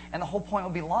wrote, and the whole point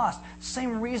would be lost.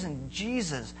 Same reason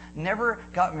Jesus never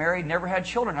got married, never had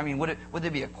children. I mean, would they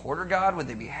be a quarter God? Would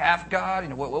they be half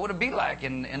God? What would it be like?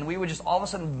 And we would just all of a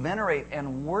sudden venerate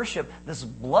and worship this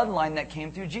bloodline that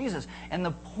came through Jesus. And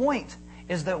the point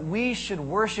is that we should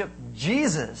worship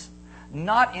Jesus,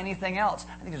 not anything else.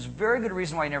 I think there's very good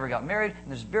reason why he never got married,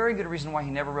 and there's very good reason why he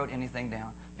never wrote anything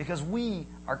down. Because we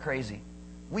are crazy.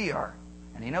 We are.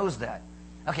 And he knows that.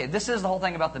 Okay, this is the whole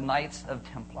thing about the Knights of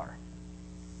Templar.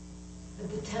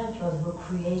 But the Templars were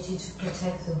created to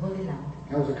protect the Holy Land.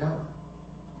 That was a cover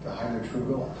to hide their true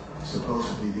goal.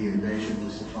 Supposedly the invasion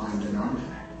was to find an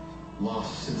artifact,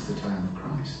 lost since the time of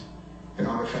Christ. An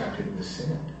artifact, it was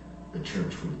said, the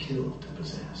church would kill to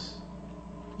possess.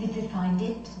 Did they find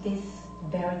it, this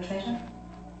buried treasure?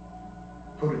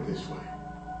 Put it this way.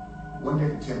 One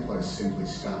day the Templars simply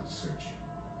stopped searching.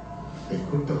 They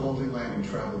quit the Holy Land and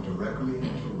traveled directly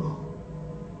into Rome.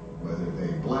 Whether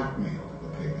they blackmailed the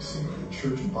papacy or the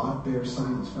church bought their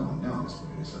silence, no one knows,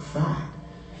 but it is a fact.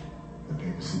 The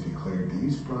papacy declared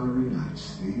these Bronnery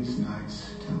Knights, these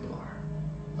Knights Templar,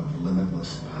 of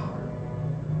limitless power.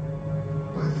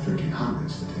 By the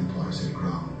 1300s, the Templars had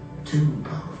grown too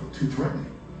powerful, too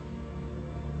threatening.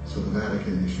 So the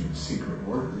Vatican issued secret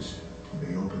orders to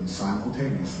be opened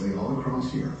simultaneously all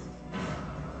across Europe.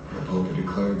 The Pope had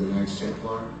declared the Knights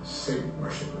Templar Satan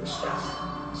worshippers,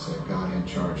 said God had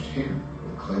charged him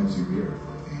with cleansing the earth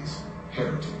of these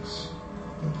heretics.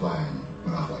 The plan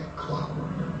went off like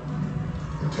clockwork.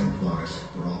 The Templars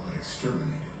were all but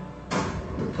exterminated.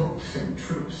 The Pope sent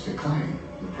troops to claim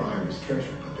the Priory's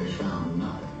treasure, but they found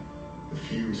nothing. The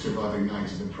few surviving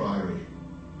Knights of the Priory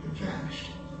had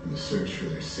vanished, and the search for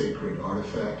their sacred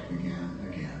artifact began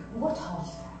again. What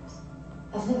artifact?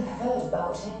 I've never heard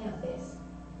about any of this.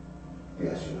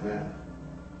 Yes, you have.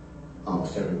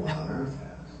 Almost everyone on Earth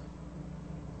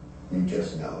has. You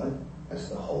just know it as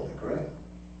the Holy Grail.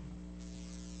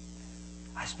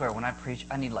 I swear, when I preach,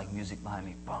 I need like music behind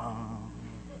me. Boom.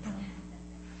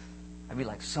 I'd be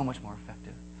like so much more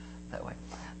effective that way.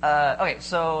 Okay,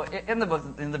 so in the book,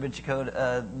 in the Da Vinci Code,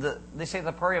 they say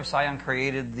the Priory of Sion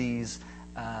created these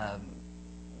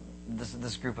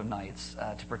this group of knights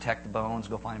to protect the bones,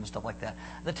 go find them and stuff like that.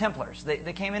 The Templars,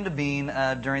 they came into being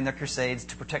during their crusades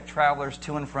to protect travelers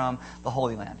to and from the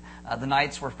Holy Land. The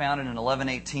knights were founded in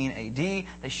 1118 A.D.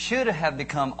 They should have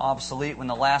become obsolete when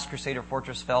the last Crusader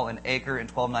fortress fell in Acre in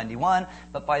 1291,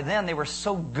 but by then they were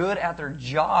so good at their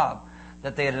job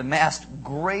that they had amassed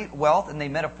great wealth, and they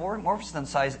metamorphosed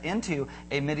themselves into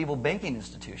a medieval banking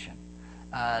institution.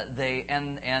 And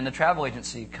the travel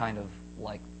agency kind of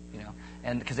like,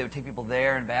 and because they would take people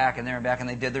there and back and there and back, and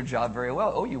they did their job very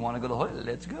well. Oh, you want to go to the hotel?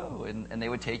 Let's go. And they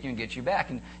would take you and get you back.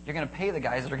 And you're going to pay the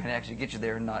guys that are going to actually get you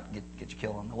there and not get you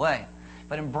killed on the way.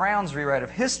 But in Brown's rewrite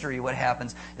of history, what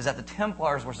happens is that the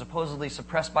Templars were supposedly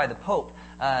suppressed by the Pope.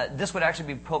 This would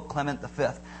actually be Pope Clement V,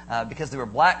 because they were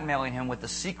blackmailing him with the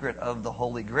secret of the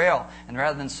Holy Grail. And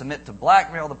rather than submit to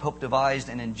blackmail, the Pope devised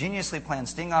an ingeniously planned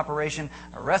sting operation,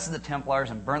 arrested the Templars,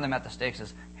 and burned them at the stakes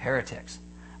as heretics.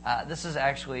 This is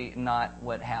actually not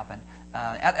what happened.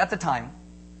 At the time,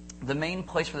 the main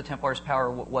place for the Templars'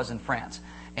 power was in France.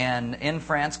 And in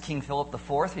France, King Philip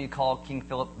IV, who you call King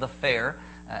Philip the Fair,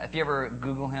 if you ever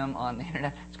Google him on the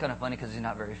internet, it's kind of funny because he's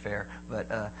not very fair.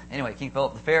 But anyway, King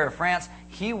Philip the Fair of France,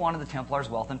 he wanted the Templars'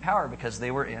 wealth and power because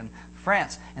they were in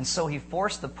France. And so he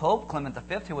forced the Pope, Clement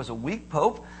V, who was a weak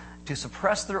pope, to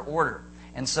suppress their order.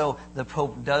 And so the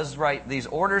Pope does write these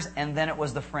orders, and then it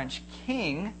was the French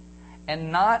king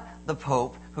and not the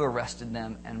Pope who arrested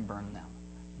them and burned them.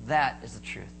 That is the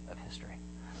truth of history.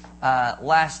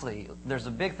 Lastly, there's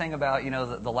a big thing about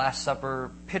the Last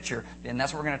Supper picture, and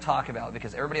that's what we're going to talk about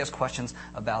because everybody has questions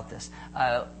about this.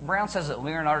 Brown says that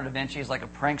Leonardo da Vinci is like a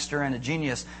prankster and a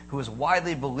genius who is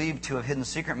widely believed to have hidden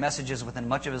secret messages within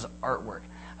much of his artwork.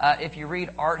 If you read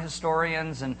art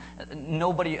historians, and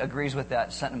nobody agrees with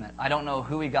that sentiment. I don't know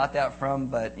who he got that from,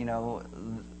 but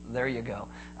there you go.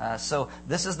 So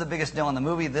this is the biggest deal in the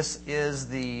movie. This is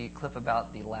the clip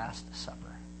about the Last Supper.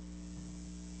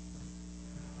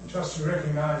 Just to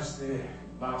recognize the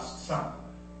Last Supper,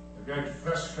 the great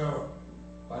fresco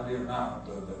by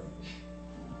Leonardo da Vinci.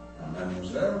 And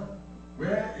Mademoiselle,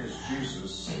 where is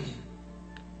Jesus sitting?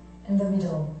 In the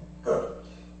middle. Good.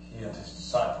 He and his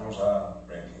disciples are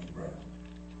breaking bread.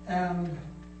 And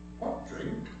what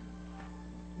drink?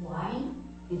 Wine?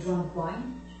 He drank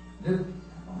wine?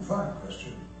 One fine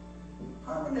question.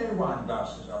 How many wine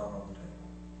glasses are on the table?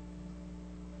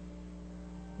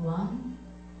 One?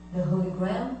 The Holy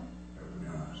Grail? Open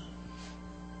your eyes.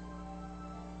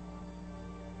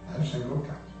 And a single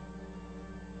cup.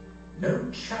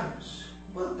 No chalice.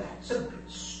 Well, that's a bit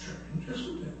strange,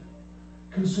 isn't it?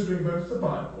 Considering both the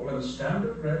Bible and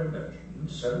standard rare legend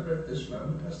celebrate this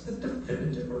moment as the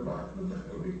definitive arrival of the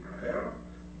Holy Grail.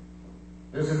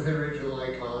 This is the original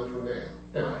icon for male.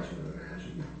 Now, I should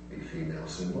imagine the female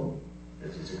symbol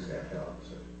is its exact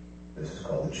opposite. This is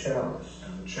called the chalice.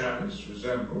 And the chalice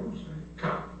resembles a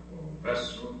cup or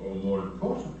vessel, or more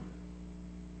importantly,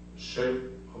 the shape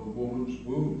of a woman's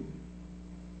womb.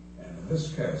 And in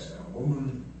this case, a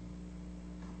woman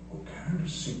who carried a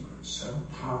secret so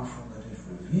powerful that if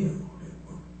revealed, it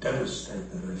would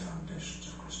devastate the very foundations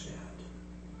of Christianity.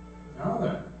 Now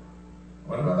then,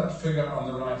 what about that figure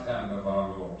on the right hand of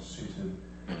our Lord, seated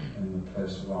in the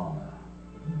place of honor?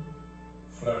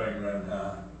 Flowing red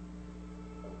hair,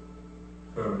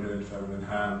 folded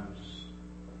hands.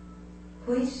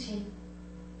 Who is she?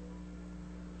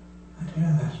 And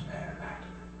here that's Mary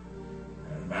Magdalene.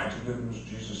 Mary Magdalene was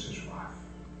Jesus' wife.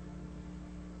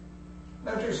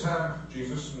 Notice how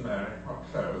Jesus and Mary are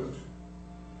clothed.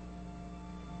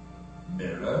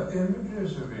 Mirror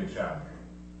images of each other.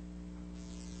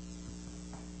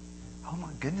 Oh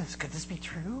my goodness, could this be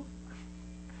true?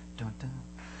 Dun, dun.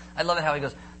 I love it how he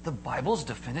goes, the Bible's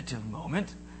definitive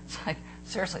moment? It's like,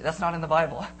 seriously, that's not in the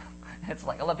Bible. It's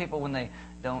like, I love people when they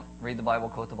don't read the Bible,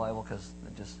 quote the Bible, because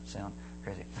they just sound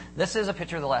crazy. This is a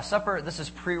picture of the Last Supper. This is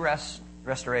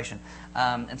pre-restoration.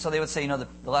 And so they would say, the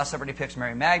Last Supper depicts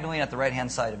Mary Magdalene at the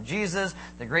right-hand side of Jesus.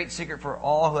 The great secret for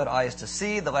all who had eyes to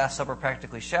see. The Last Supper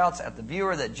practically shouts at the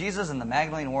viewer that Jesus and the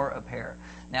Magdalene were a pair.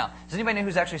 Now, does anybody know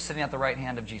who's actually sitting at the right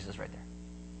hand of Jesus right there?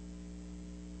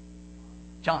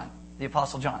 John, the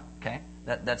Apostle John. Okay,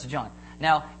 that's John.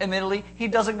 Now, admittedly, he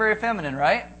does look very feminine,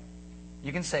 right?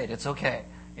 You can say it. It's okay.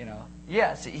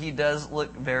 Yes, he does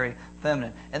look very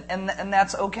feminine, and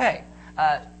that's okay.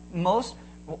 Most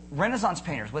Renaissance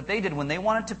painters, what they did when they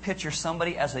wanted to picture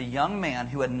somebody as a young man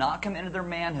who had not come into their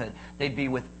manhood, they'd be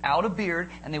without a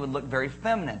beard and they would look very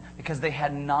feminine because they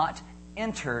had not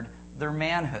entered their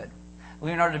manhood.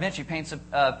 Leonardo da Vinci paints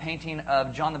a painting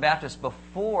of John the Baptist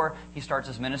before he starts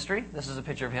his ministry. This is a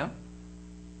picture of him.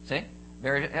 See?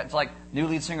 It's like new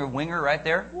lead singer Winger right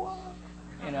there.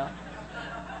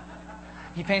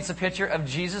 He paints a picture of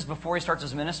Jesus before he starts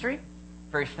his ministry.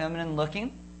 Very feminine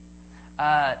looking.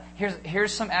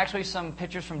 Here's some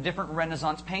pictures from different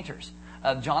Renaissance painters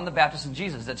of John the Baptist and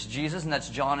Jesus. That's Jesus and that's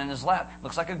John in his lap.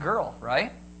 Looks like a girl,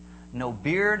 right? No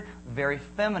beard, very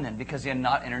feminine because he had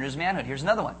not entered his manhood. Here's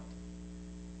another one.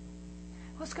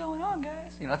 What's going on,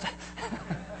 guys?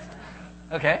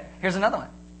 Okay, here's another one.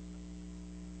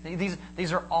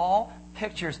 These are all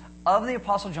pictures of the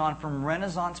Apostle John from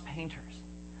Renaissance painters.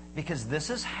 Because this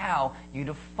is how you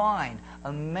define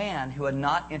a man who had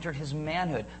not entered his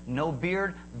manhood. No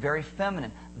beard, very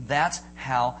feminine. That's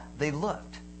how they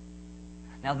looked.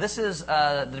 Now this is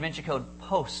the Da Vinci Code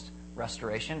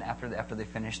post-restoration, after they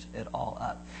finished it all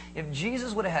up. If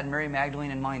Jesus would have had Mary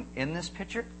Magdalene in mind in this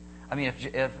picture,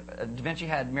 if Da Vinci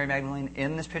had Mary Magdalene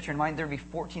in this picture in mind, there would be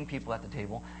 14 people at the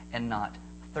table and not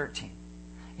 13.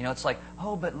 It's like,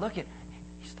 oh, but look at,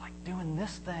 he's like doing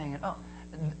this thing. And, oh,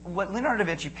 what Leonardo da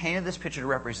Vinci painted this picture to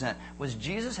represent was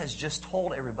Jesus has just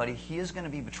told everybody he is going to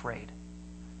be betrayed.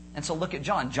 And so look at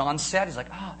John. John's sad. He's like,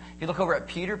 If you look over at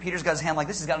Peter, Peter's got his hand like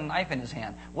this. He's got a knife in his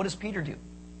hand. What does Peter do?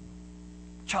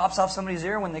 Chops off somebody's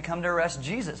ear when they come to arrest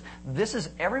Jesus. This is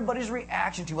everybody's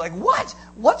reaction to like, what?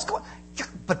 What's going on? You're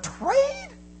betrayed?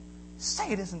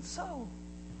 Say it isn't so.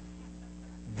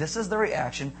 This is the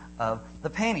reaction of the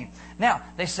painting. Now,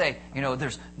 they say,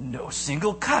 there's no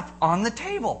single cup on the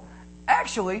table.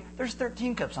 Actually, there's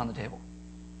 13 cups on the table.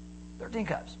 13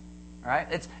 cups. All right?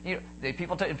 It's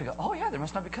people go, oh yeah, there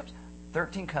must not be cups.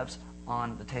 13 cups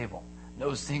on the table.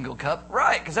 No single cup.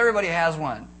 Right, because everybody has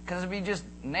one. Because it'd be just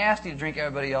nasty to drink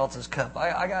everybody else's cup.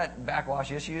 I got backwash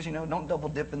issues, don't double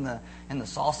dip in the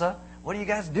salsa. What are you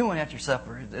guys doing at your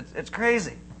supper? It's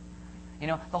crazy.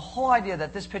 The whole idea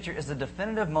that this picture is the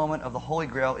definitive moment of the Holy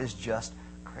Grail is just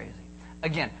crazy.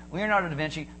 Again, Leonardo da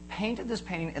Vinci painted this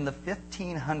painting in the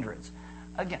 1500s.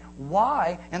 Again,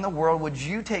 why in the world would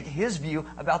you take his view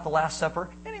about the Last Supper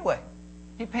anyway?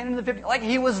 He painted in the 1500s, like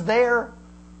he was there.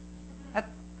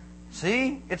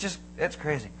 See? It's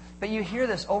crazy. But you hear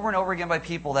this over and over again by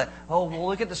people that,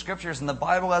 look at the Scriptures and the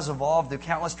Bible has evolved through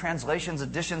countless translations,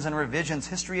 additions, and revisions.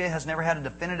 History has never had a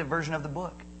definitive version of the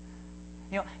book.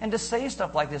 And to say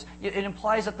stuff like this, it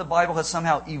implies that the Bible has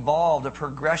somehow evolved, a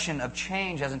progression of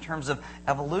change as in terms of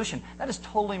evolution. That is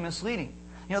totally misleading.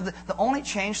 The only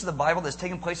change to the Bible that's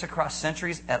taken place across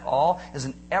centuries at all is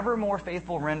an ever more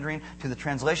faithful rendering to the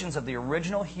translations of the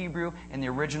original Hebrew and the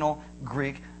original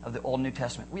Greek of the Old and New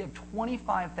Testament. We have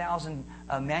 25,000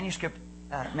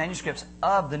 manuscripts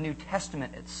of the New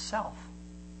Testament itself.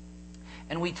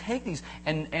 And we take these,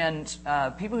 and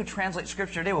people who translate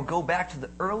Scripture today will go back to the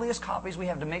earliest copies we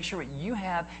have to make sure what you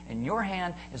have in your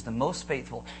hand is the most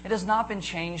faithful. It has not been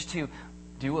changed to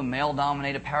do a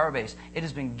male-dominated power base. It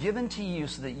has been given to you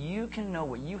so that you can know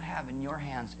what you have in your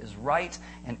hands is right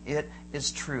and it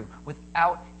is true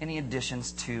without any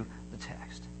additions to the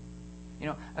text.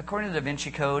 According to the Da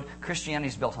Vinci Code, Christianity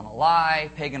is built on a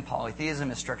lie. Pagan polytheism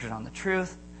is structured on the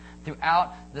truth.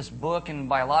 Throughout this book, and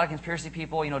by a lot of conspiracy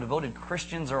people, devoted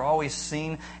Christians are always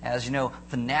seen as,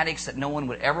 fanatics that no one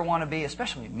would ever want to be,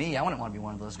 especially me. I wouldn't want to be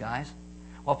one of those guys.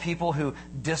 While people who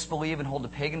disbelieve and hold to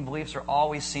pagan beliefs are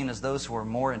always seen as those who are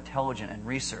more intelligent and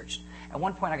researched. At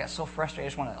one point, I got so frustrated, I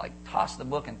just want to toss the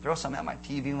book and throw something at my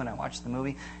TV when I watch the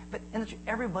movie. But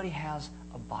everybody has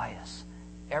a bias.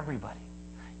 Everybody.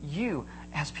 You,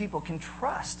 as people, can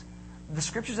trust the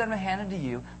Scriptures that have been handed to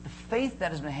you, the faith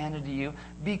that has been handed to you,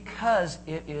 because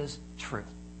it is true.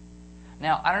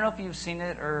 Now, I don't know if you've seen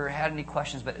it or had any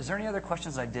questions, but is there any other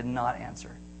questions I did not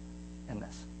answer in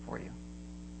this for you?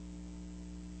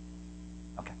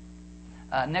 Okay.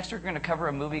 Next, we're going to cover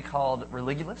a movie called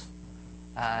Religulous.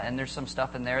 And there's some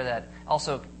stuff in there that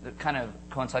also kind of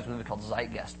coincides with a movie called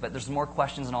Zeitgeist. But there's more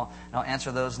questions, and I'll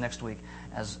answer those next week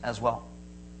as well.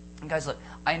 And guys, look,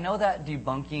 I know that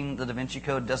debunking the Da Vinci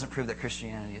Code doesn't prove that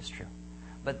Christianity is true.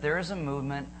 But there is a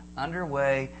movement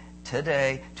underway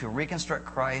today to reconstruct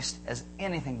Christ as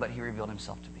anything but he revealed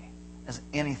himself to be. As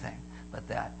anything but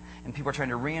that. And people are trying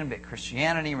to reinvent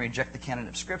Christianity and reject the canon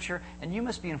of Scripture. And you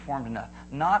must be informed enough,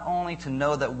 not only to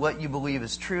know that what you believe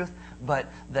is truth,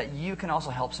 but that you can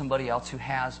also help somebody else who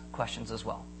has questions as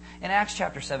well. In Acts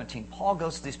chapter 17, Paul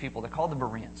goes to these people. They're called the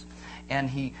Bereans. And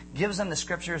he gives them the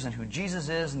Scriptures and who Jesus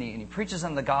is, and he preaches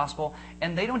them the gospel.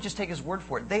 And they don't just take his word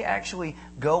for it. They actually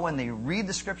go and they read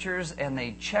the Scriptures and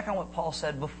they check on what Paul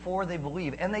said before they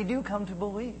believe. And they do come to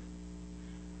believe.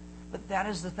 But that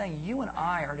is the thing. You and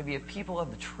I are to be a people of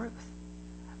the truth.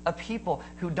 A people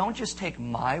who don't just take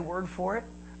my word for it,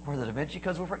 or the Da Vinci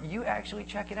Code's word for it. You actually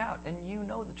check it out, and you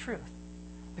know the truth.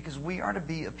 Because we are to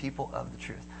be a people of the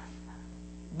truth.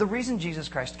 The reason Jesus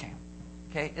Christ came,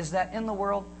 is that in the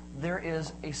world there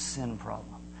is a sin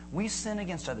problem. We sin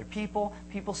against other people.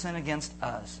 People sin against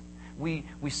us. We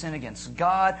sin against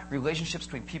God. Relationships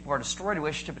between people are destroyed.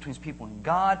 Relationships between people and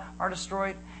God are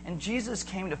destroyed. And Jesus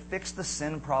came to fix the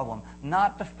sin problem,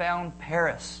 not to found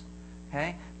Paris.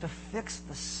 Okay? To fix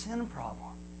the sin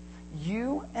problem.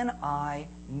 You and I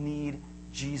need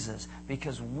Jesus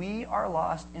because we are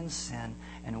lost in sin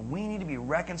and we need to be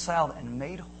reconciled and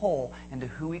made whole into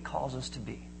who He calls us to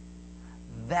be.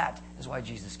 That is why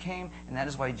Jesus came, and that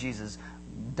is why Jesus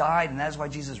died, and that is why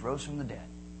Jesus rose from the dead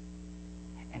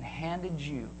and handed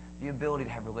you the ability to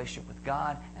have a relationship with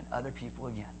God and other people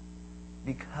again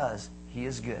because He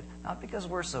is good. Not because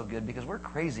we're so good, because we're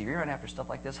crazy. We run after stuff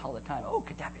like this all the time. Oh,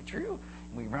 could that be true?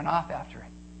 And we run off after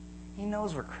it. He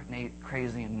knows we're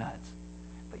crazy and nuts.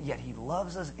 But yet He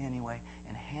loves us anyway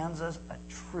and hands us a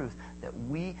truth that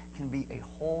we can be a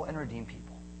whole and redeemed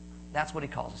people. That's what He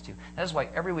calls us to. That is why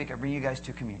every week I bring you guys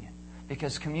to communion.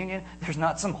 Because communion, there's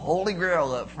not some holy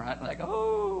grail up front, like,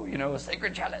 oh, a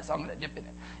sacred chalice, I'm going to dip in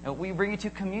it. And we bring you to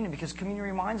communion because communion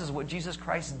reminds us of what Jesus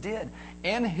Christ did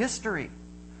in history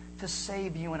to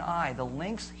save you and I, the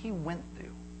lengths He went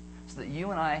through, so that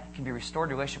you and I can be restored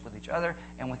to relationship with each other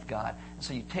and with God. And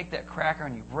so you take that cracker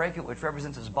and you break it, which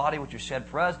represents His body, which was shed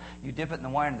for us. You dip it in the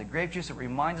wine and the grape juice. It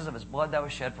reminds us of His blood that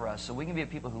was shed for us, so we can be a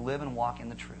people who live and walk in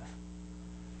the truth.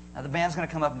 Now the band's going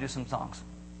to come up and do some songs.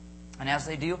 And as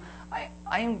they do,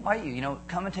 I invite you,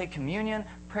 come and take communion,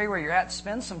 pray where you're at,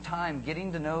 spend some time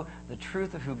getting to know the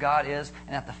truth of who God is,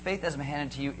 and that the faith that's been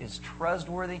handed to you is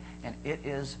trustworthy and it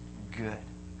is good.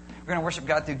 We're going to worship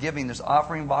God through giving. There's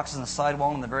offering boxes on the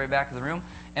sidewall in the very back of the room.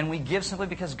 And we give simply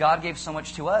because God gave so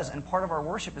much to us. And part of our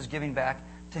worship is giving back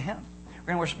to Him. We're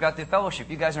going to worship God through fellowship.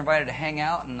 You guys are invited to hang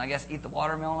out and, I guess, eat the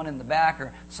watermelon in the back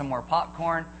or some more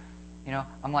popcorn.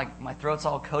 I'm like, my throat's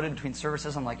all coated between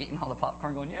services. I'm like eating all the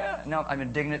popcorn going, yeah. No, I've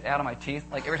been digging it out of my teeth.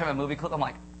 Like every time a movie clip, I'm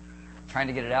like trying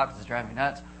to get it out because it's driving me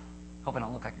nuts. Hope I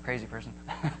don't look like a crazy person.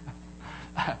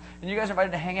 And you guys are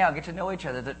invited to hang out, get to know each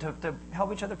other, to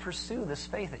help each other pursue this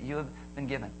faith that you have been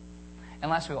given.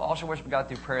 And lastly, we'll also worship God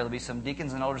through prayer. There'll be some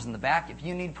deacons and elders in the back. If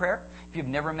you need prayer, if you've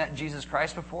never met Jesus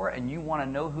Christ before and you want to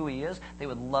know who He is, they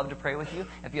would love to pray with you.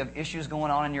 If you have issues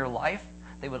going on in your life,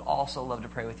 they would also love to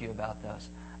pray with you about those.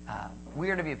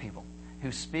 We are to be a people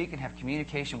who speak and have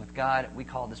communication with God. We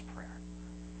call this prayer.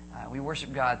 We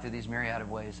worship God through these myriad of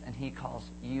ways, and He calls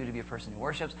you to be a person who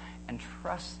worships and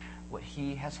trusts what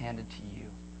He has handed to you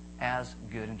as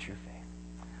good and true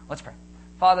faith. Let's pray.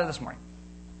 Father, this morning,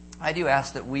 I do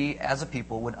ask that we as a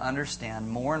people would understand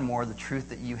more and more the truth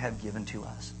that You have given to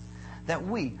us. That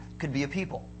we could be a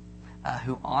people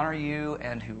who honor You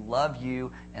and who love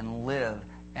You and live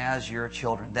as Your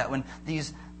children. That when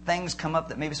these things come up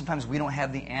that maybe sometimes we don't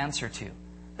have the answer to,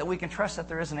 that we can trust that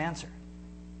there is an answer.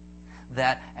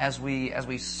 That as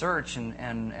we search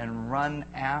and run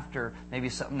after maybe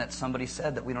something that somebody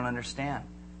said that we don't understand,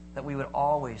 that we would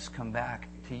always come back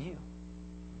to You.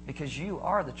 Because You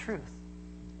are the truth.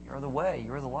 You're the way.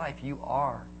 You're the life. You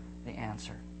are the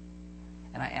answer.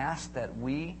 And I ask that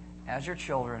we, as Your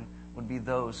children, would be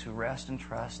those who rest and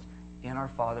trust in our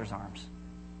Father's arms.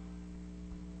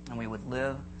 And we would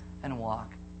live and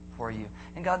walk for You.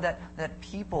 And God, that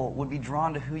people would be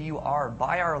drawn to who You are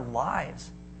by our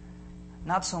lives.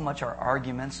 Not so much our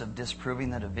arguments of disproving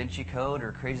the Da Vinci Code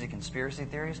or crazy conspiracy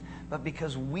theories, but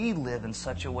because we live in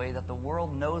such a way that the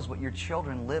world knows what Your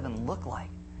children live and look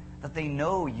like. That they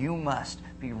know You must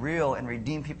be real and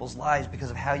redeem people's lives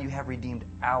because of how You have redeemed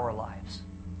our lives.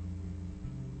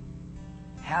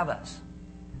 Have us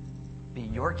be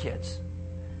Your kids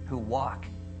who walk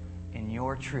in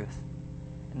Your truth.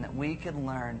 And that we could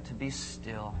learn to be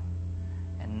still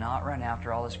and not run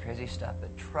after all this crazy stuff,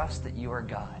 but trust that You are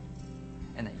God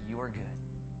and that You are good.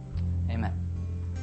 Amen.